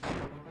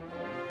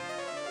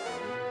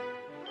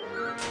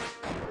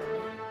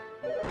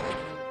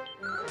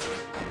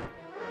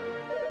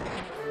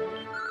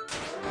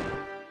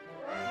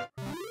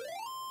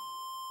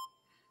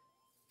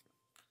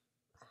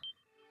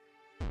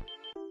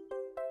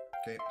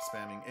 Okay,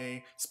 spamming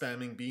A,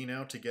 spamming B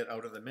now to get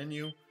out of the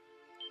menu.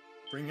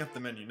 Bring up the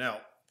menu.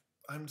 Now,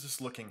 I'm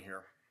just looking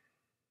here.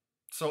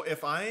 So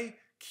if I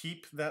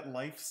keep that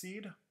life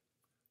seed,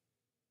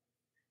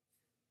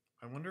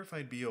 I wonder if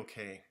I'd be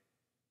okay.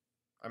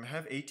 I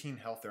have 18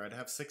 health there. I'd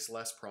have 6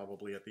 less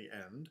probably at the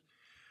end.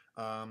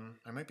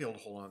 I might be able to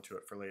hold on to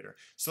it for later.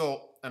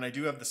 So, and I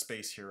do have the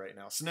space here right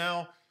now. So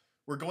now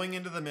we're going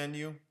into the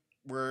menu.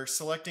 We're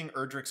selecting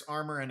Erdrick's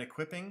armor and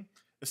equipping.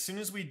 As soon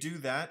as we do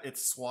that, it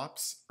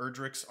swaps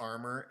Erdrick's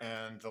armor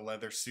and the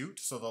leather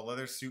suit. So the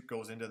leather suit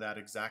goes into that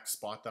exact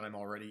spot that I'm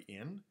already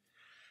in.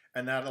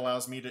 And that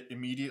allows me to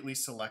immediately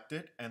select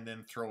it and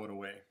then throw it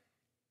away.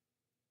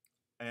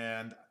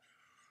 And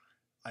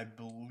I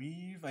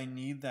believe I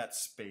need that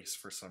space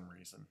for some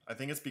reason. I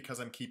think it's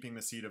because I'm keeping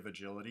the seed of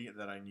agility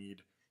that I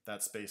need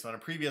that space. On a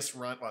previous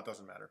run, well, it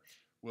doesn't matter.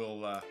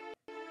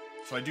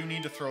 So I do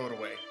need to throw it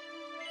away.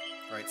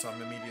 All right, so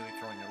I'm immediately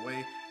throwing it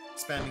away.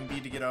 Spamming B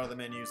to get out of the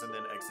menus and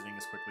then exiting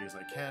as quickly as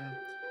I can.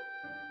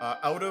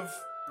 Out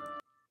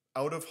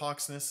of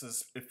Hawksness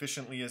as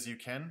efficiently as you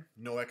can.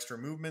 No extra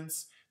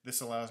movements.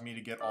 This allows me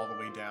to get all the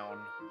way down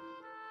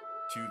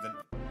to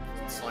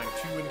the Slime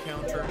 2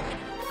 encounter.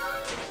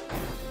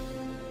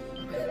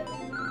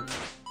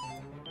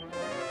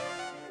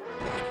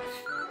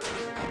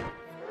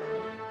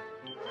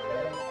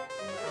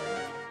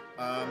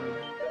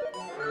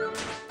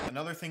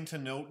 Another thing to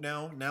note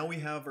now we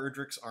have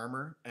Erdrick's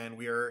armor and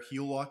we are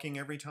heal walking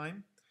every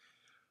time.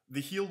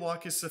 The heal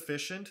walk is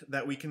sufficient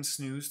that we can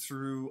snooze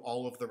through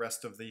all of the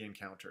rest of the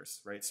encounters,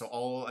 right? So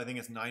I think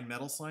it's 9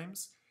 metal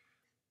slimes.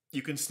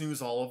 You can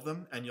snooze all of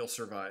them and you'll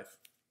survive.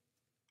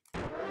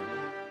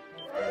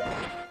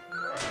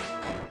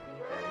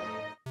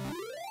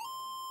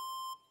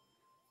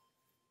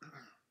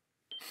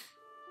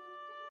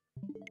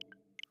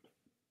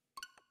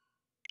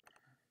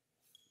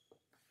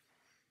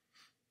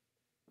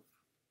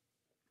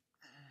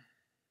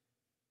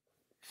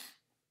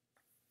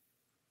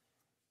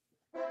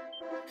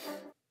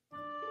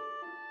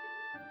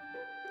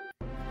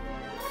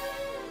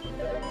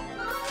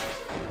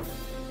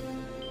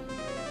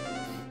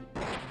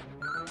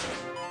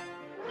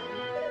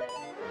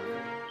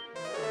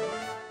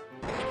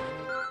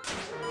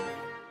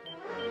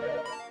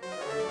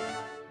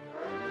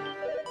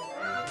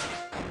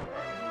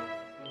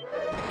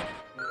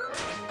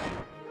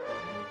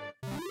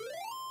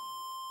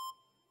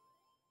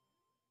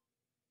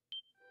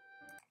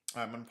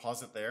 I'm going to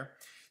pause it there.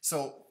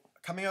 So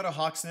coming out of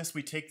Hawksness,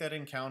 we take that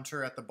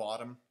encounter at the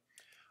bottom.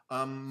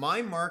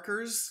 My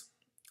markers,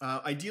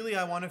 ideally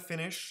I want to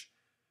finish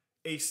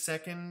a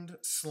second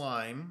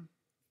slime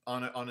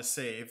on a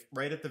save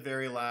right at the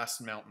very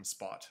last mountain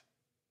spot,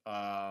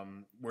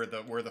 where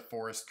the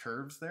forest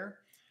curves there,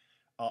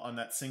 on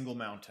that single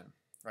mountain.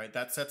 Right,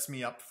 that sets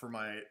me up for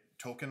my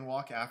token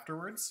walk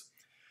afterwards.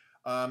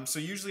 So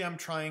usually I'm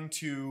trying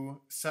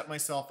to set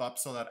myself up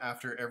so that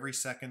after every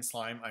second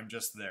slime, I'm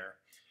just there.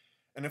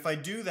 And if I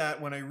do that,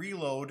 when I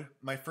reload,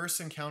 my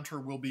first encounter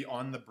will be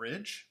on the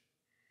bridge.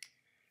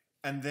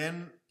 And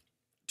then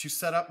to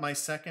set up my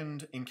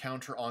second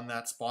encounter on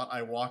that spot,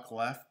 I walk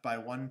left by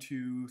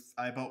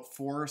about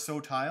 4 or so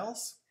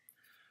tiles.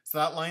 So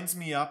that lines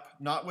me up,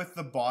 not with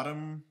the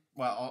bottom.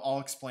 Well, I'll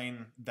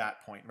explain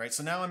that point, right?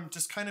 So now I'm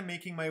just kind of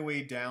making my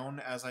way down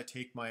as I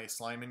take my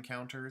slime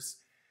encounters.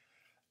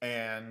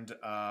 And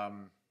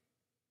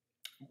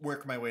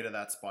work my way to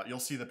that spot. You'll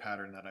see the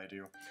pattern that I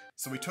do.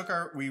 So we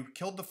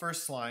killed the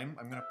first slime.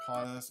 I'm gonna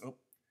pause. Oh,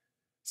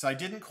 so I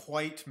didn't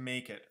quite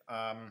make it.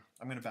 I'm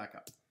gonna back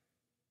up.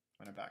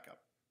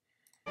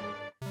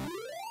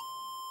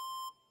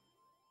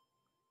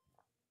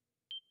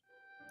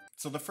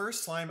 So the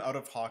first slime out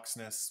of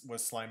Hawksness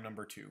was slime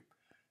number 2.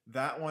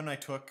 That one I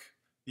took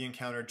the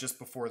encounter just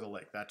before the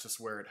lake. That's just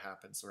where it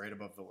happens, right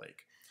above the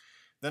lake.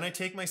 Then I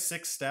take my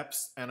 6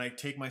 steps and I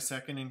take my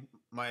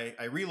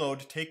I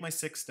reload, take my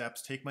 6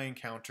 steps, take my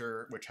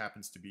encounter, which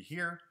happens to be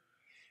here,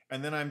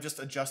 and then I'm just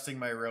adjusting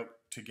my route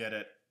to get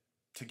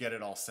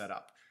it all set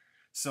up.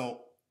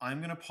 So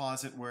I'm gonna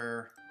pause it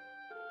where,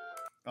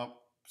 oh,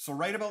 so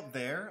right about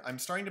there, I'm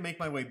starting to make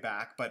my way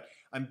back, but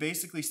I'm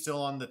basically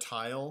still on the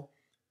tile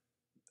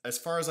as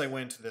far as I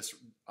went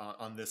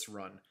on this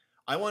run.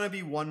 I want to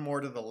be one more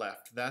to the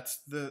left.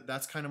 That's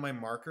kind of my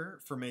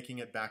marker for making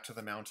it back to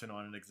the mountain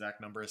on an exact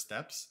number of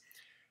steps.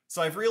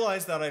 So I've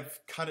realized that I've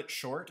cut it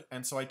short,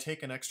 and so I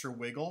take an extra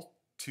wiggle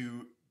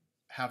to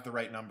have the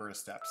right number of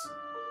steps.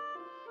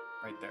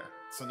 Right there.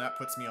 So that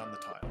puts me on the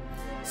tile.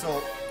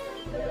 So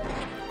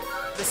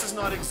this is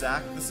not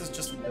exact. This is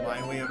just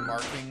my way of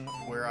marking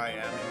where I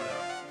am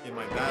in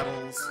my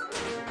battles.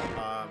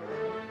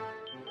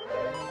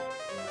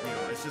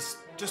 It's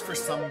just for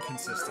some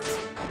consistency,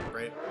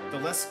 right?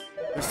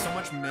 There's so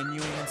much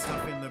menuing and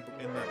stuff in the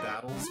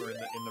battles or in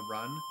the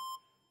run.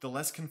 The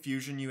less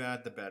confusion you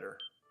add, the better,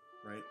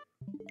 right?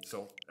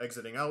 So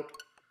exiting out.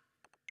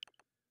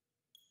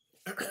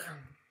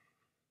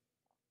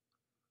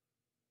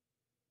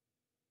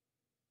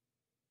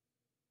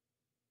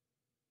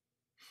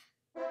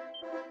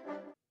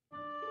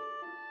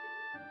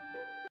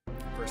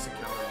 First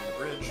encounter on the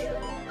bridge.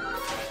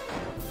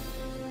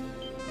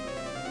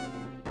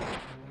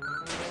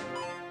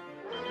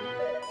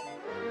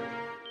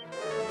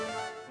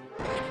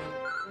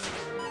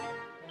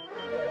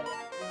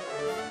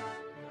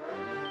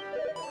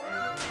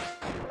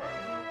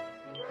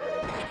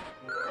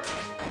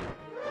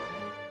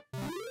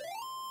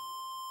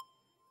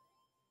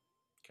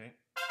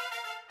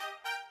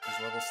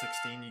 Level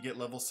 16. You get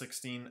level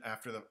 16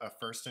 after the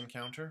first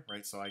encounter,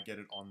 right? So I get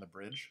it on the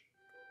bridge.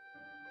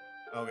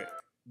 Okay,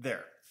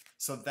 there.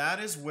 So that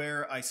is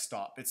where I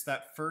stop. It's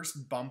that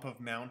first bump of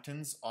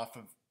mountains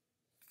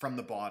from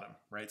the bottom,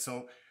 right?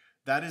 So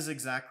that is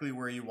exactly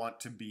where you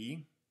want to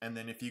be. And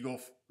then if you go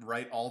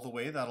right all the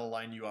way, that'll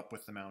line you up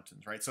with the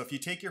mountains, right? So if you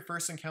take your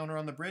first encounter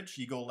on the bridge,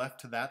 you go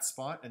left to that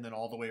spot and then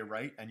all the way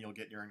right, and you'll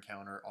get your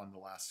encounter on the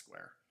last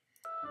square.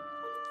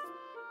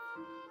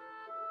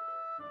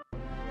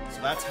 So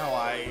that's how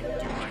I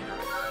do my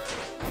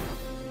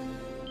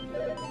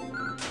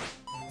grind.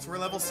 So we're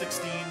level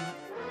 16.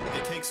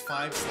 It takes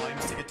 5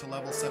 slimes to get to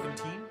level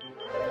 17.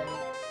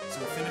 So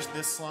we'll finish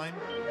this slime,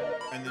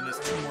 and then it's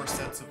 2 more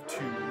sets of 2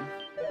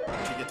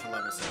 to get to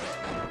level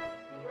 17.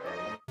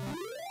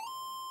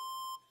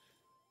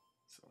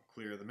 So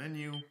clear the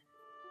menu,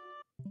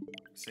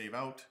 save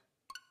out,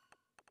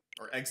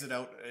 or exit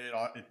out.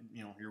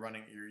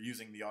 You're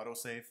using the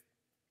autosave.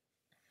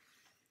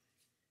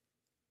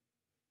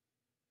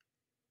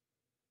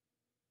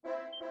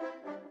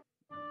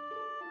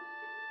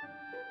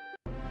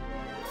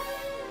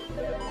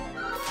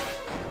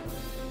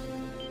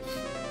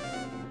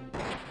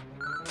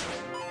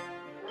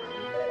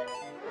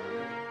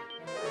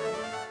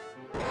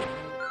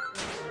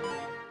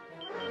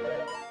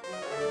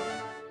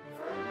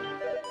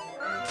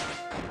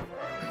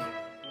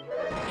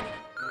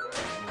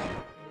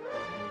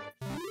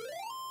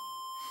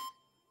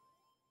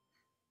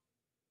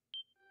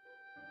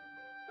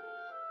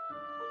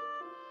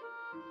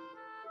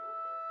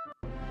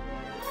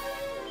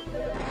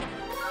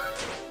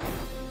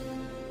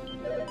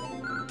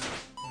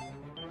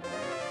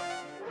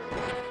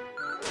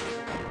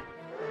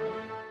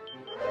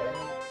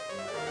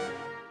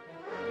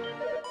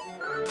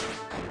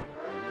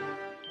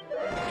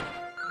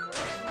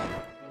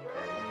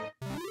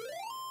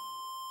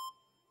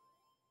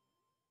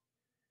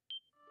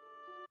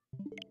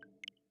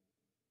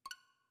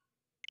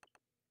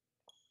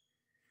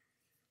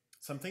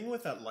 Something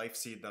with that life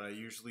seed that I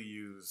usually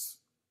use,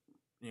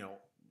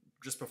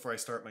 just before I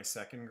start my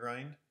second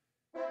grind.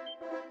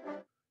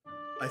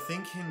 I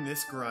think in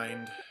this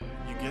grind,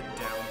 you get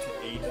down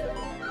to 8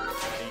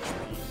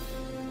 HP.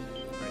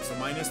 Right, so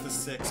minus the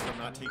 6 from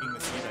not taking the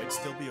seed, I'd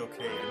still be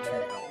okay at 2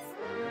 health.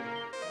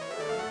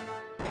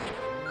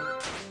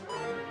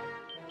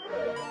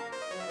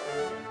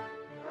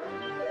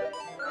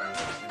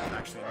 And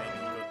actually,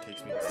 maybe it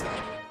takes me to 7.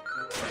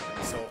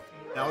 So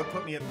that would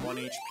put me at 1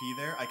 HP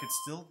there. I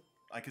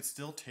could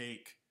still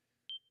take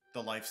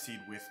the life seed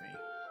with me,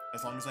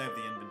 as long as I have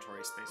the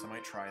inventory space. I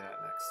might try that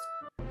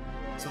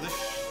next. So this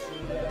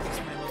is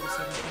my level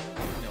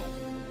 17? No.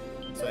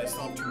 So I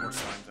still have 2 more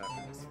slimes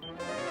after this.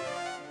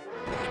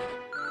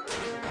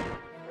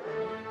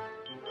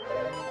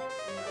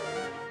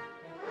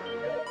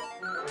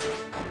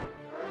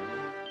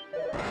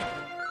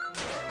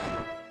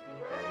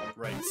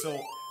 Right, so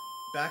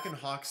back in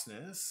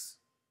Hawksness,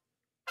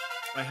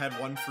 I had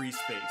 1 free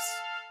space.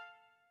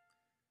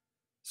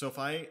 So if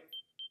I...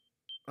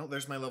 Oh,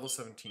 there's my level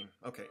 17.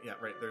 Okay, yeah,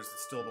 right. There's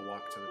still the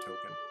walk to the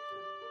token.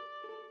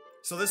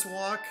 So this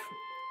walk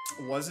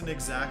was an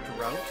exact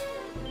route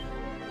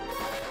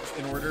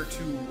in order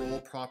to roll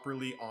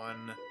properly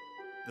on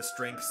the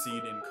strength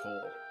seed in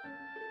coal.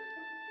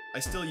 I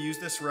still use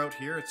this route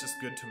here. It's just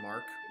good to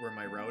mark where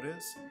my route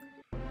is.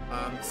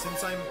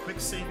 Since I'm quick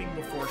saving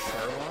before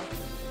Charlotte,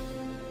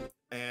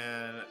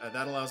 and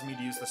that allows me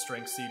to use the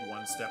strength seed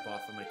one step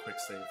off of my quick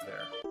save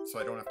there, so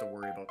I don't have to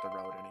worry about the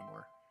route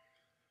anymore.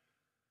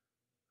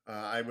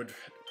 I would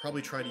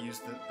probably try to use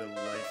the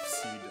life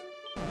seed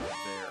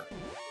there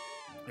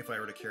if I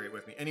were to carry it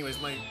with me.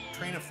 Anyways, my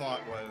train of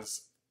thought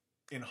was,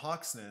 in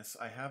Hawksness,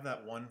 I have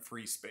that one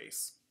free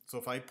space. So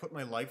if I put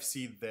my life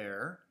seed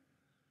there,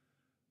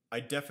 I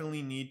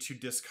definitely need to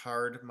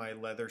discard my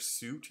leather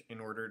suit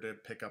in order to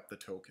pick up the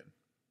token.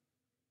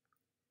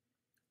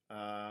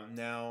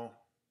 Now,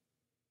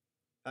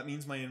 that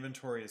means my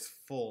inventory is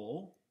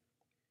full.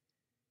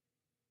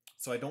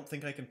 So I don't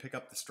think I can pick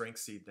up the strength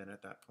seed then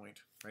at that point,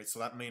 right? So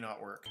that may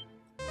not work.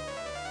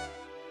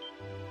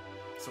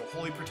 So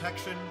Holy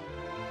Protection,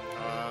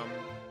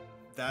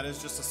 that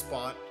is just a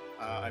spot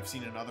I've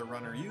seen another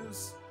runner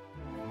use,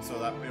 so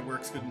that it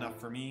works good enough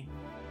for me.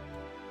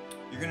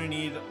 You're gonna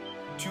need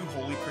 2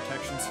 Holy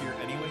Protections here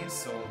anyways,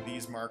 so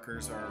these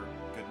markers are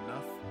good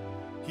enough.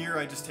 Here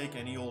I just take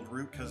any old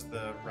route because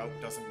the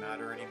route doesn't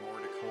matter anymore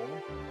to coal.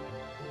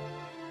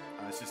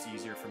 It's just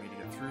easier for me to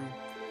get through.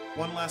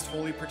 One last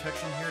Holy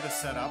Protection here to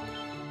set up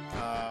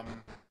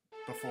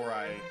before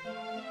I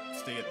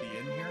stay at the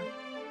inn here.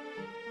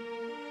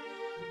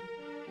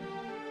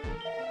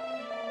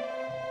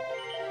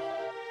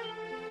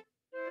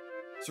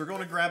 So we're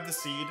going to grab the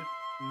seed.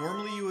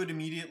 Normally you would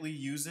immediately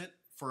use it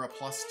for a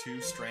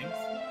 +2 strength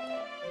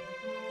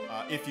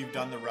if you've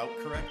done the route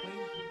correctly.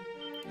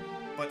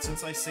 But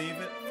since I save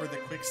it for the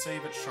quick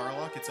save at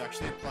Charlock, it's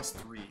actually a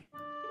 +3.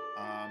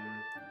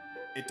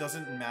 It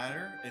doesn't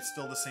matter, it's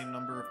still the same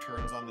number of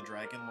turns on the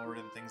Dragon Lord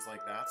and things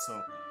like that,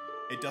 so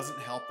it doesn't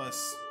help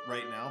us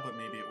right now, but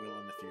maybe it will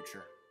in the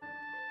future.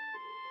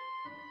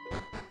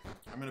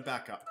 I'm gonna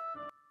back up.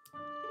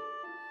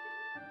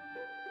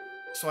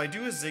 So I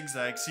do a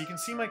zigzag, so you can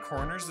see my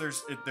corners,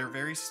 they're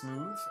very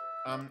smooth.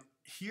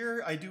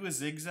 Here I do a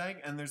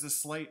zigzag and there's a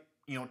slight,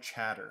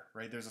 chatter,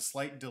 right? There's a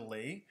slight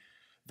delay.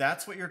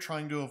 That's what you're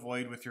trying to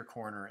avoid with your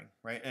cornering,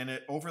 right?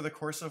 And over the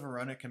course of a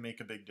run, it can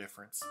make a big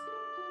difference.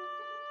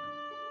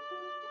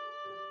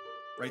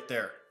 Right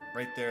there,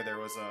 there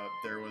was a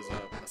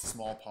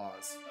small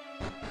pause.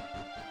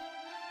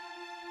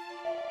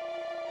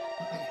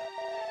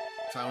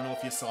 So I don't know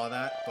if you saw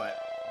that, but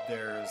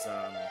there is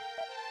a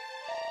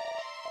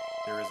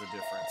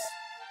difference.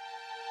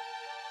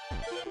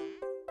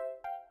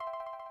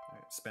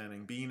 Right,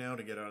 spamming B now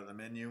to get out of the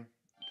menu.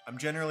 I'm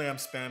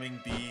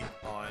spamming B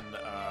on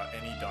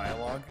any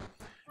dialogue.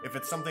 If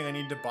it's something I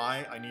need to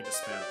buy, I need to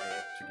spam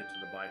A to get to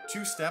the buy.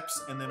 2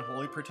 steps and then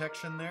Holy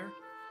Protection there.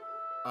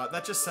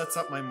 That just sets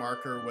up my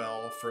marker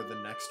well for the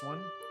next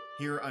one.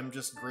 Here I'm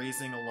just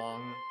grazing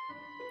along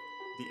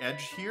the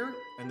edge here,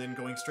 and then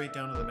going straight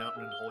down to the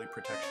mountain and Holy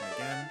Protection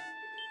again.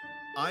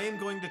 I am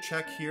going to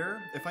check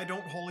here, if I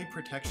don't Holy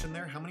Protection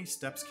there, how many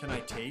steps can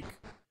I take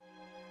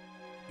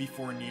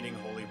before needing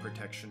Holy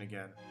Protection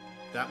again?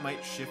 That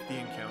might shift the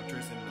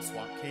encounters in the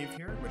swamp cave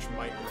here, which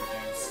might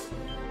reduce.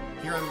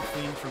 Here I'm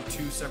clean from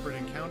 2 separate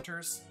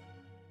encounters.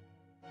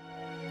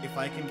 If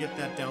I can get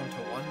that down to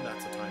 1,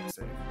 that's a time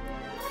save.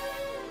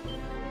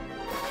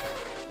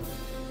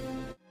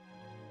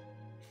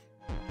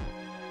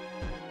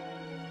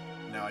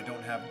 Now I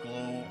don't have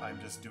glow, I'm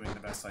just doing the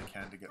best I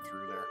can to get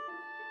through there.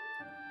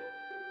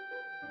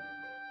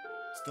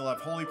 Still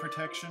have Holy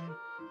Protection.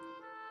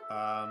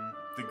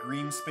 The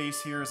green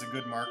space here is a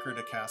good marker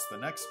to cast the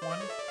next one.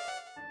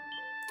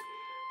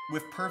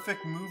 With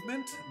perfect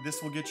movement,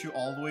 this will get you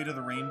all the way to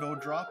the rainbow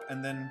drop,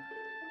 and then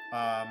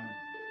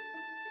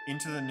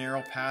into the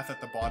narrow path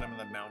at the bottom of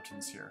the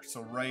mountains here.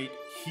 So right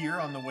here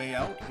on the way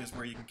out is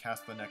where you can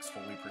cast the next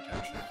Holy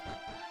Protection.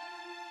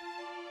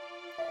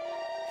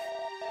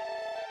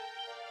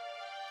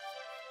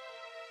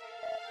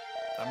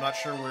 I'm not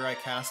sure where I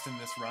cast in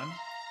this run.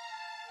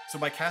 So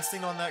by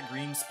casting on that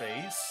green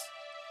space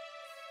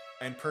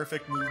and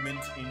perfect movement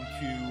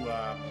into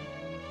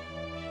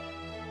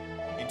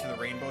the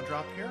rainbow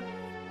drop here,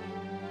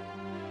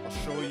 I'll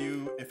show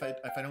you, if I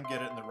don't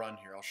get it in the run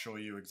here, I'll show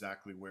you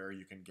exactly where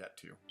you can get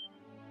to.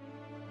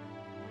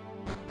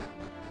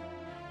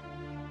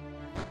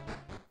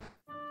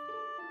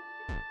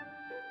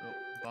 Oh,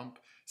 bump.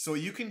 So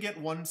you can get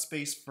 1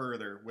 space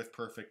further with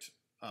perfect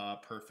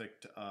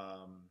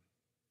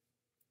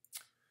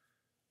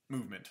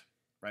movement,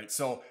 right?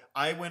 So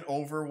I went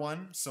over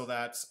 1, so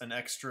that's an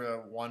extra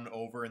 1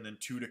 over and then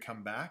 2 to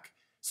come back.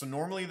 So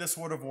normally this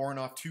would have worn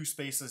off 2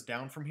 spaces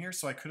down from here,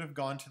 so I could have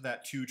gone to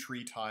that 2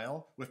 tree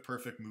tile with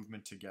perfect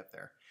movement to get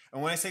there.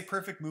 And when I say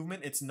perfect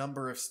movement, it's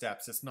number of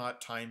steps. It's not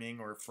timing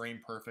or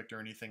frame perfect or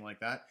anything like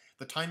that.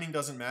 The timing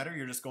doesn't matter,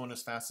 you're just going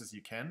as fast as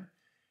you can.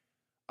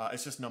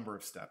 It's just number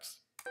of steps.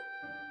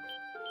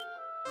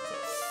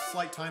 So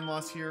slight time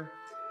loss here.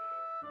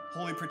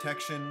 Holy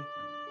Protection.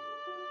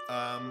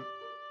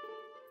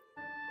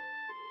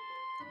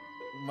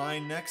 My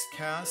next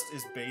cast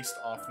is based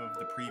off of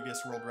the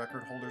previous world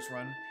record holders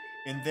run.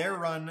 In their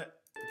run,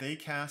 they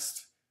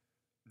cast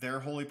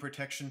their Holy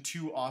Protection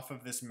 2 off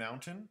of this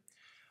mountain.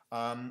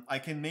 I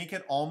can make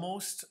it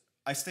almost,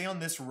 I stay on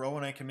this row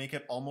and I can make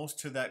it almost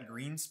to that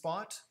green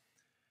spot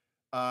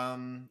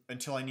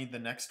until I need the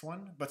next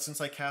one. But since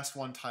I cast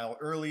one tile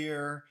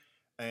earlier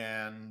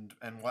and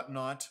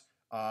whatnot,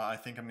 I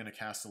think I'm going to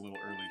cast a little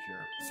early here.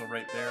 So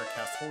right there,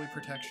 cast Holy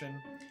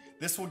Protection.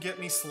 This will get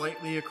me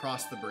slightly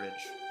across the bridge.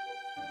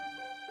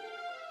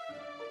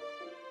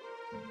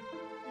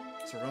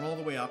 So run all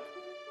the way up,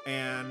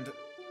 and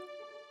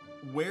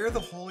where the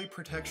Holy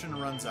Protection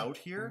runs out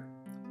here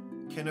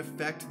can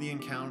affect the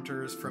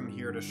encounters from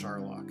here to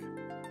Sharlock.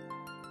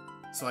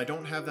 So I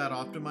don't have that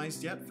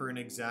optimized yet for an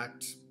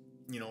exact,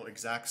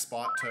 exact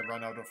spot to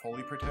run out of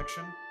Holy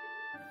Protection.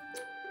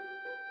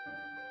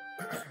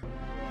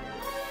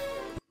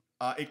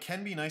 It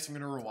can be nice, I'm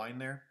going to rewind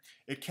there.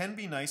 It can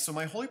be nice, so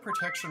my Holy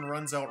Protection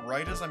runs out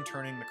right as I'm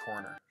turning the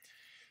corner.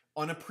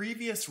 On a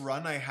previous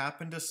run, I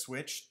happened to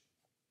switch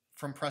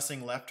from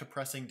pressing left to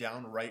pressing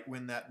down right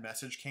when that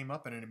message came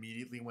up, and it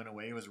immediately went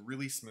away. It was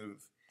really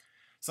smooth.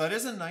 So it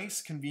is a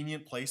nice,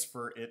 convenient place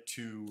for it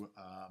to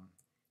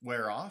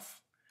wear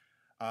off.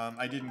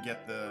 I didn't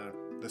get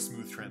the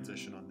smooth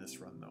transition on this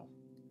run, though.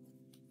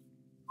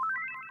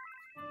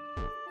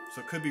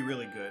 So it could be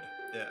really good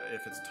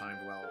if it's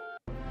timed well.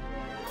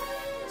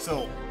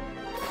 So,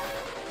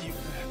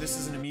 this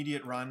is an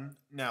immediate run.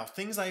 Now,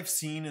 things I've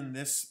seen in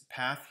this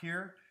path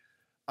here,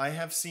 I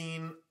have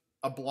seen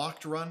a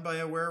blocked run by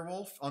a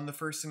werewolf on the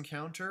first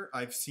encounter.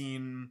 I've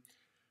seen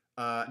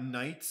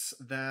knights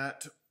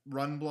that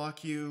run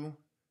block you.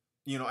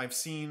 I've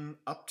seen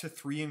up to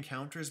 3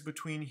 encounters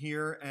between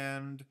here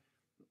and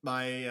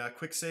my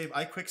quick save.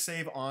 I quick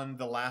save on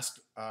the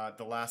last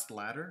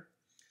ladder.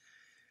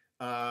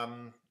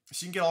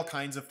 So you can get all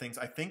kinds of things.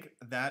 I think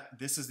that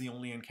this is the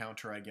only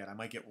encounter I get. I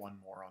might get one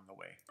more on the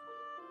way.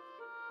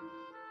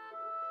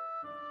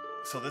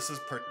 So this is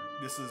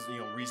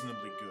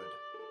reasonably good.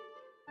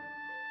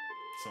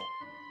 So,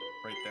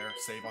 right there,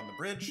 save on the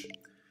bridge,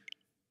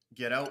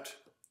 get out,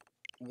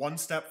 1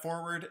 step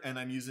forward, and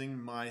I'm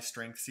using my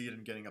strength seed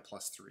and getting a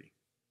 +3.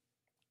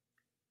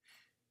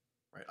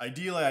 Right.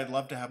 Ideally, I'd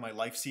love to have my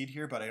life seed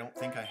here, but I don't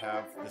think I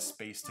have the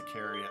space to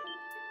carry it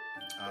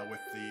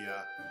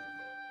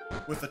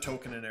with the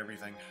token and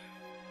everything.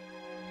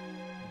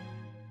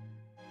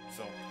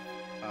 So,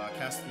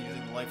 cast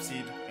using the life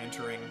seed,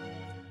 entering.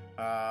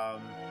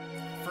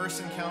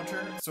 First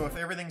encounter, so if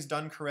everything's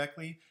done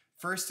correctly,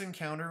 first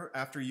encounter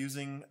after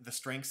using the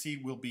strength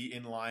seed will be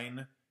in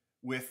line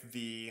with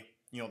the,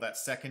 that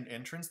second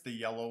entrance, the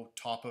yellow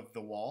top of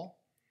the wall.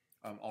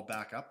 I'll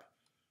back up.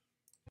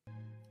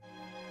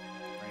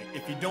 Right.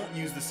 If you don't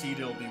use the seed,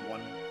 it'll be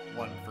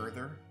one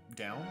further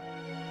down.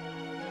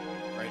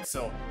 Right.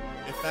 So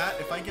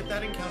if I get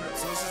that encounter,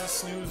 so this is a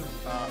snooze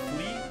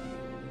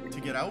flee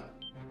to get out.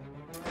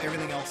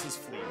 Everything else is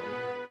flee.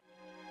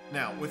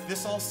 Now with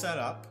this all set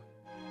up,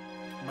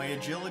 my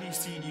agility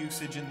seed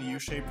usage in the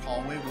U-shaped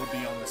hallway will be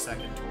on the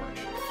second torch.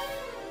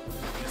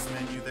 This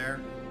menu there.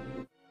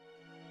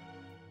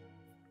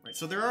 Right,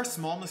 so there are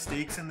small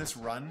mistakes in this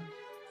run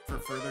for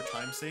further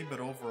time save, but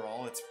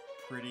overall it's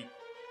pretty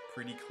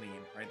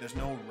clean, right? There's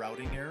no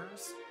routing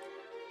errors.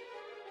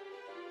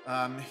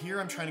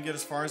 Here I'm trying to get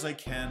as far as I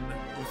can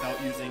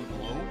without using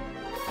glow.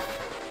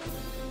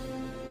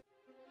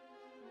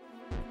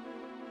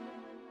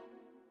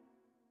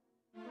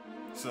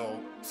 So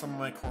some of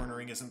my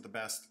cornering isn't the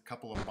best, a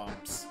couple of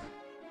bumps,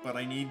 but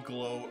I need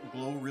glow.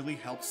 Glow really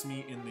helps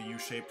me in the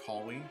U-shaped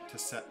hallway to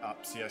set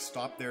up. See, I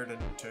stop there to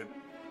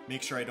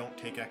make sure I don't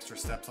take extra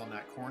steps on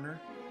that corner,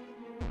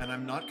 and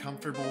I'm not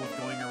comfortable with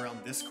going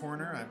around this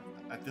corner.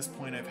 At this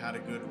point I've had a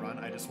good run,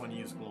 I just want to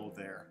use glow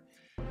there.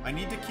 I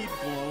need to keep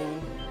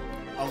glow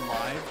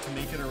alive to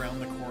make it around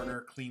the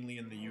corner cleanly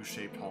in the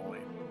U-shaped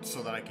hallway,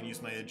 so that I can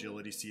use my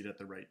agility seed at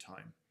the right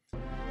time.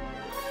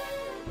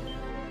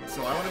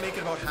 So I want to make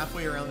it about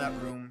halfway around that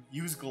room,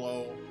 use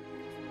glow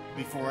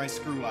before I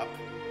screw up,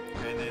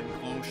 and then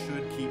glow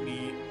should keep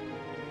me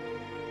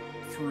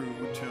through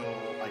till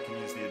I can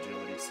use the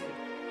agility seed.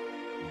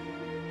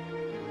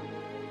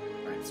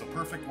 Alright, so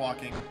perfect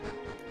walking,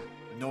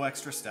 no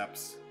extra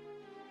steps.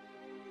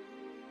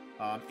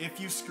 If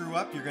you screw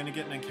up, you're going to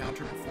get an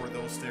encounter before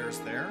those stairs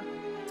there,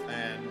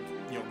 and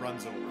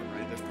runs over,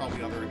 right? There's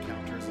probably other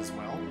encounters as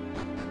well.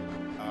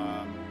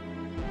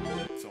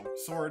 So,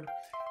 sword.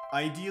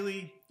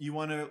 Ideally, you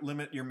want to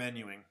limit your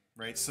menuing,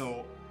 right?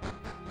 So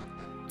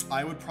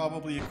I would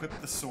probably equip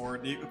the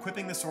sword.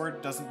 Equipping the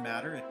sword doesn't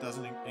matter. It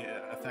doesn't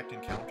affect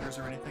encounters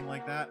or anything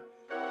like that.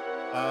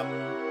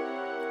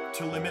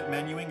 To limit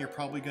menuing, you're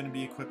probably going to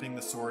be equipping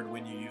the sword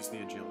when you use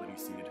the agility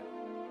seed.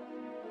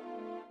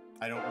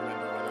 I don't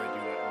remember whether I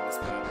do that in this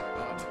battle or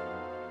not.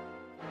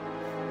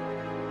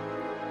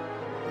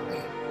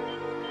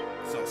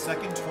 So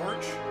second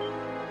torch,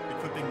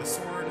 equipping the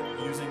sword,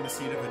 using the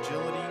seed of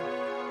agility.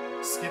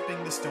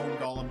 skipping the stone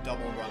golem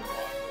double run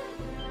block.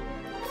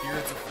 Here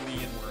it's a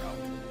flea and we're out.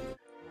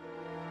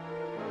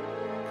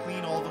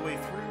 Clean all the way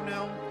through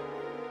now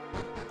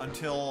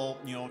until,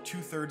 you know,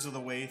 2/3 of the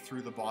way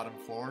through the bottom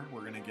floor,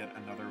 we're gonna get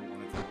another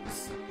one of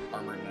those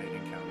Armored Knight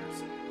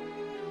encounters.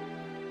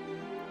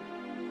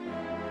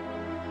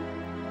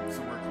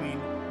 So we're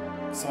clean.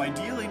 So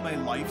ideally my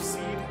life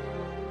seed,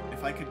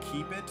 if I could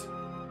keep it,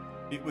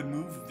 it would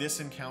move this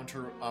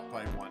encounter up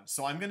by 1.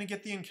 So I'm gonna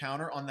get the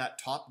encounter on that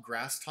top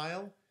grass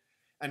tile,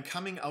 and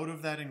coming out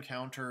of that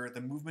encounter,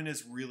 the movement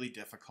is really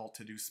difficult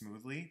to do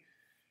smoothly.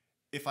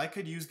 If I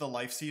could use the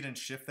life seed and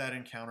shift that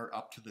encounter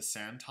up to the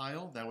sand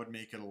tile, that would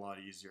make it a lot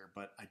easier,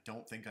 but I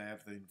don't think I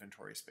have the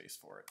inventory space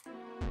for it.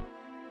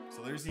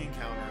 So there's the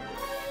encounter.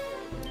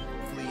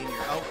 Flee and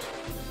you're out,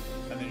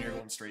 and then you're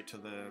going straight to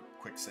the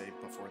quick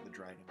save before the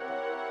dragon.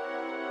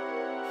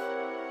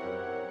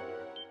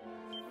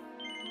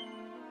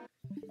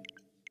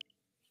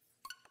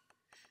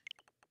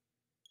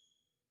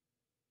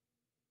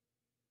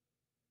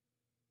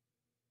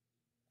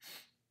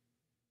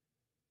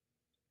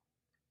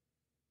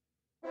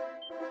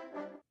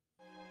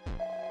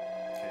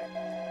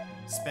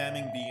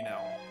 Spamming B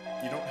now.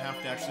 You don't have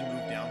to actually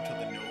move down to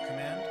the no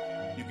command.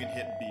 You can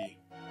hit B.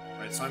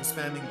 Right, so I'm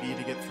spamming B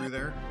to get through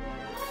there.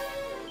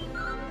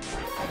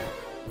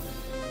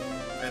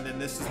 And then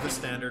this is the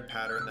standard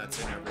pattern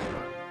that's in every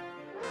run.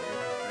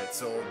 Right,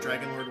 so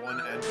Dragon Lord 1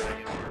 and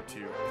Dragon Lord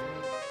 2.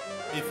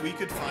 If we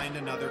could find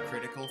another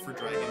critical for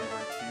Dragon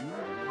Lord 2,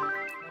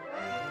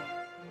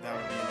 that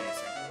would be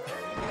amazing.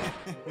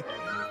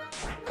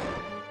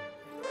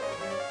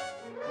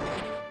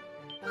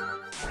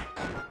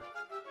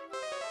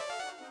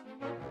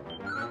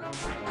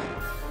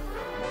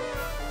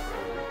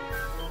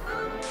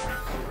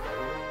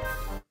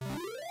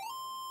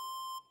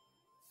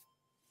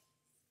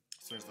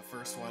 There's the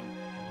first one.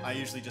 I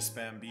usually just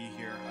spam B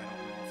here. I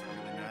don't know if it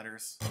really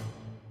matters.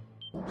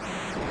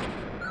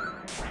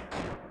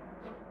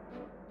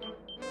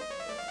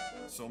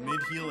 So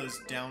mid heal is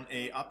down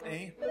A, up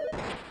A.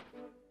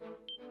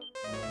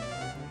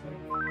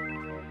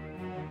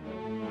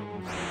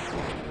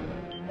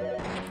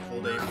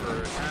 Hold A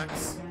for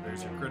attacks.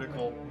 There's your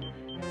critical.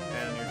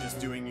 And you're just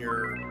doing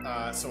your,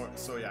 so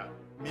yeah.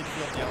 Mid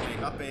heal, down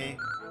A, up A.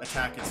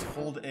 Attack is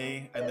hold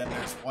A, and then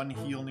there's one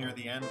heal near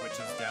the end, which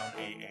is down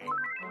AA.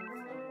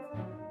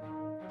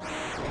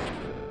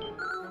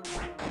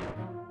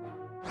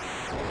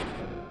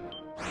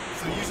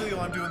 So usually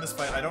while I'm doing this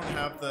fight, I don't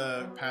have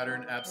the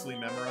pattern absolutely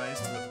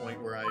memorized to the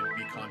point where I'd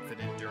be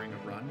confident during a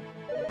run.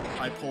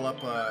 I pull up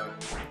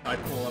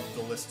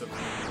the list of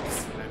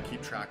moves and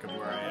keep track of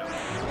where I am.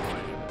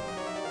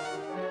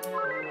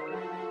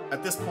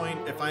 At this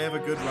point, if I have a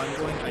good run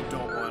going, I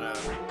don't want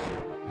to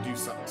do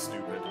something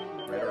stupid,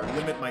 right? Or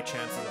limit my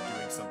chances of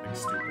doing something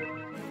stupid.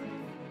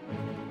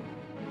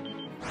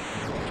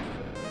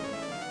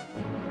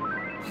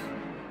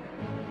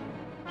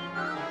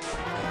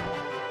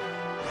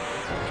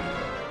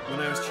 When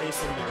I was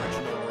chasing the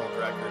original world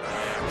record, I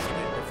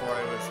actually, before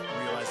I was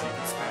realizing you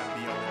could spam B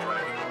on the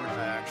Dragon Lord,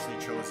 I actually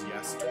chose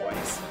yes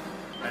twice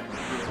and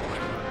ruined my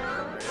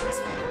run.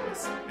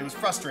 It was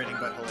frustrating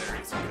but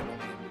hilarious. You could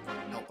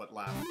only help but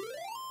laugh.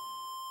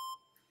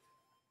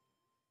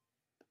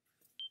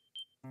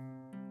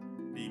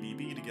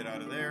 BBB to get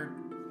out of there.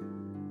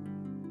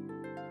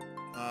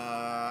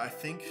 I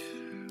think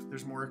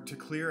there's more to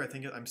clear. I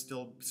think I'm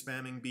still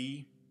spamming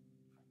B.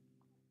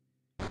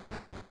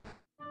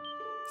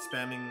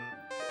 Spamming,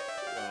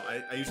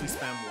 well, I usually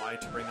spam Y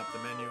to bring up the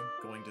menu,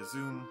 going to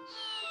zoom,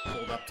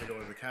 hold up to go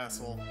to the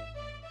castle,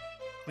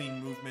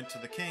 clean movement to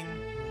the king,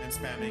 and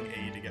spamming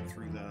A to get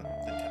through the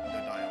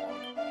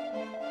dialogue.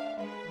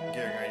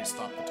 Getting ready to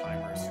stop the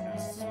timer as soon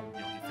as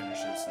he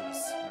finishes his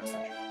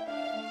message.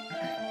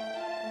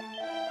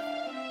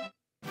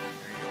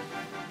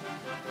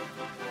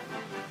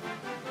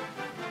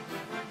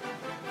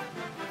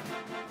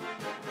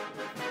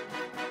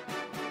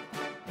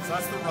 So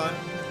that's the run.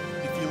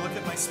 If you look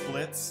at my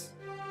splits,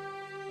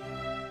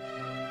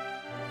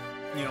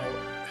 you know,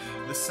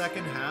 the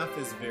second half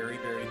is very,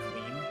 very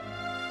clean,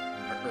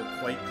 or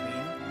quite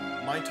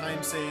clean. My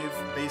time save,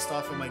 based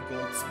off of my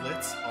gold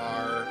splits,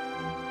 are,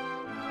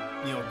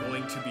 you know,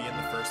 going to be in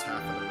the first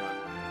half of the run,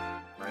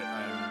 right?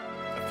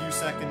 I'm a few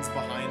seconds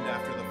behind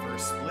after the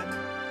first split,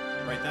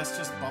 right? That's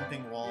just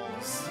bumping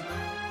walls,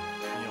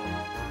 you know,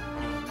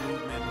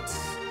 movement,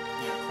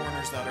 you know,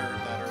 corners that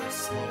are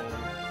slow.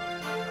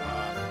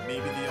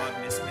 Maybe the odd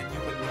miss menu,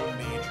 but no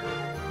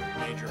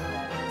major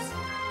problems.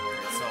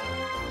 Okay, so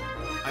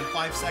I'm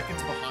 5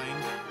 seconds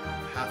behind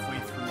halfway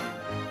through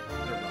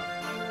the run.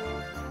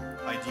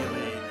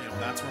 Ideally, you know,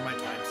 that's where my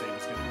time save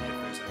is going to be if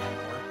there's any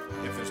more.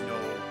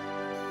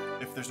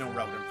 If there's no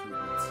route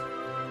improvements.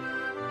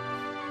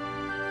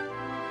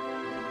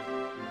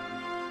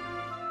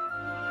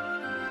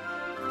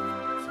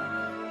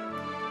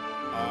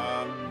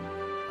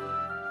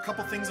 A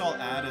couple things I'll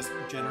add as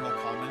general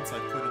comments I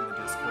put in the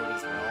Discord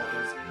as well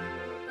is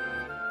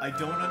I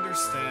don't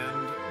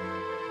understand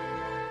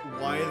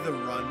why the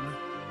run,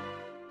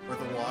 or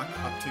the walk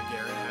up to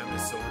Garenham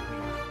is so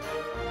clean.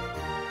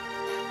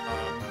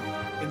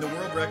 In the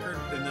world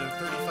record, in the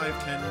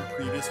 3510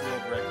 previous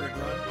world record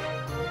run,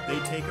 they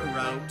take a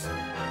route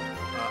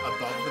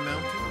above the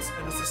mountains,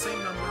 and it's the same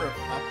number of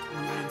up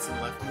movements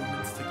and left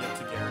movements to get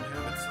to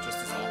Garenham. It's just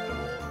as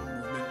optimal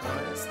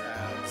movement-wise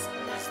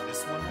as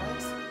this one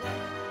was.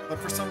 But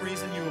for some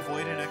reason, you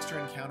avoid an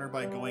extra encounter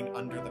by going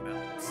under the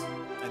mountains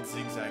and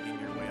zigzagging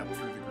your way up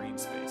through the green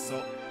space.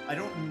 So I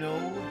don't know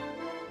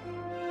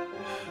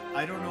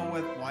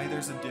why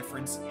there's a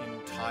difference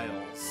in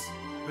tiles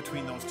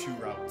between those two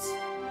routes.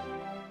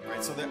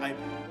 Right, so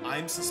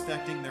I'm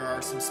suspecting there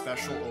are some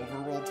special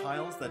overworld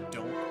tiles that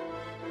don't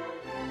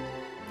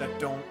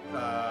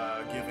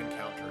give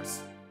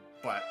encounters,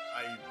 but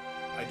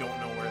I don't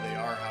know where they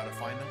are, how to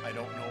find them. I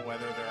don't know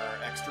whether there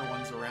are extra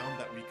ones around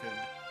that we could,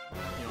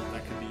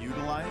 that could be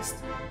utilized.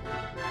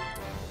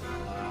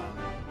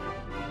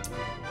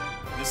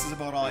 This is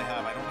about all I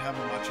have. I don't have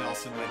much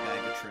else in my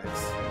bag of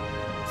tricks,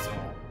 so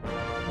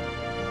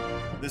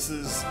this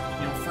is,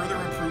 further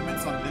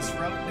improvements on this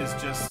route is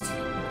just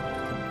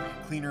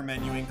cleaner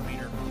menuing,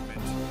 cleaner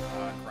movement,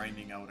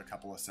 grinding out a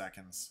couple of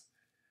seconds.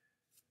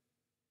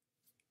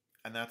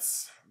 And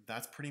that's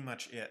pretty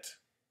much it.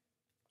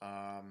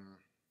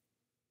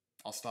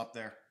 I'll stop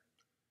there.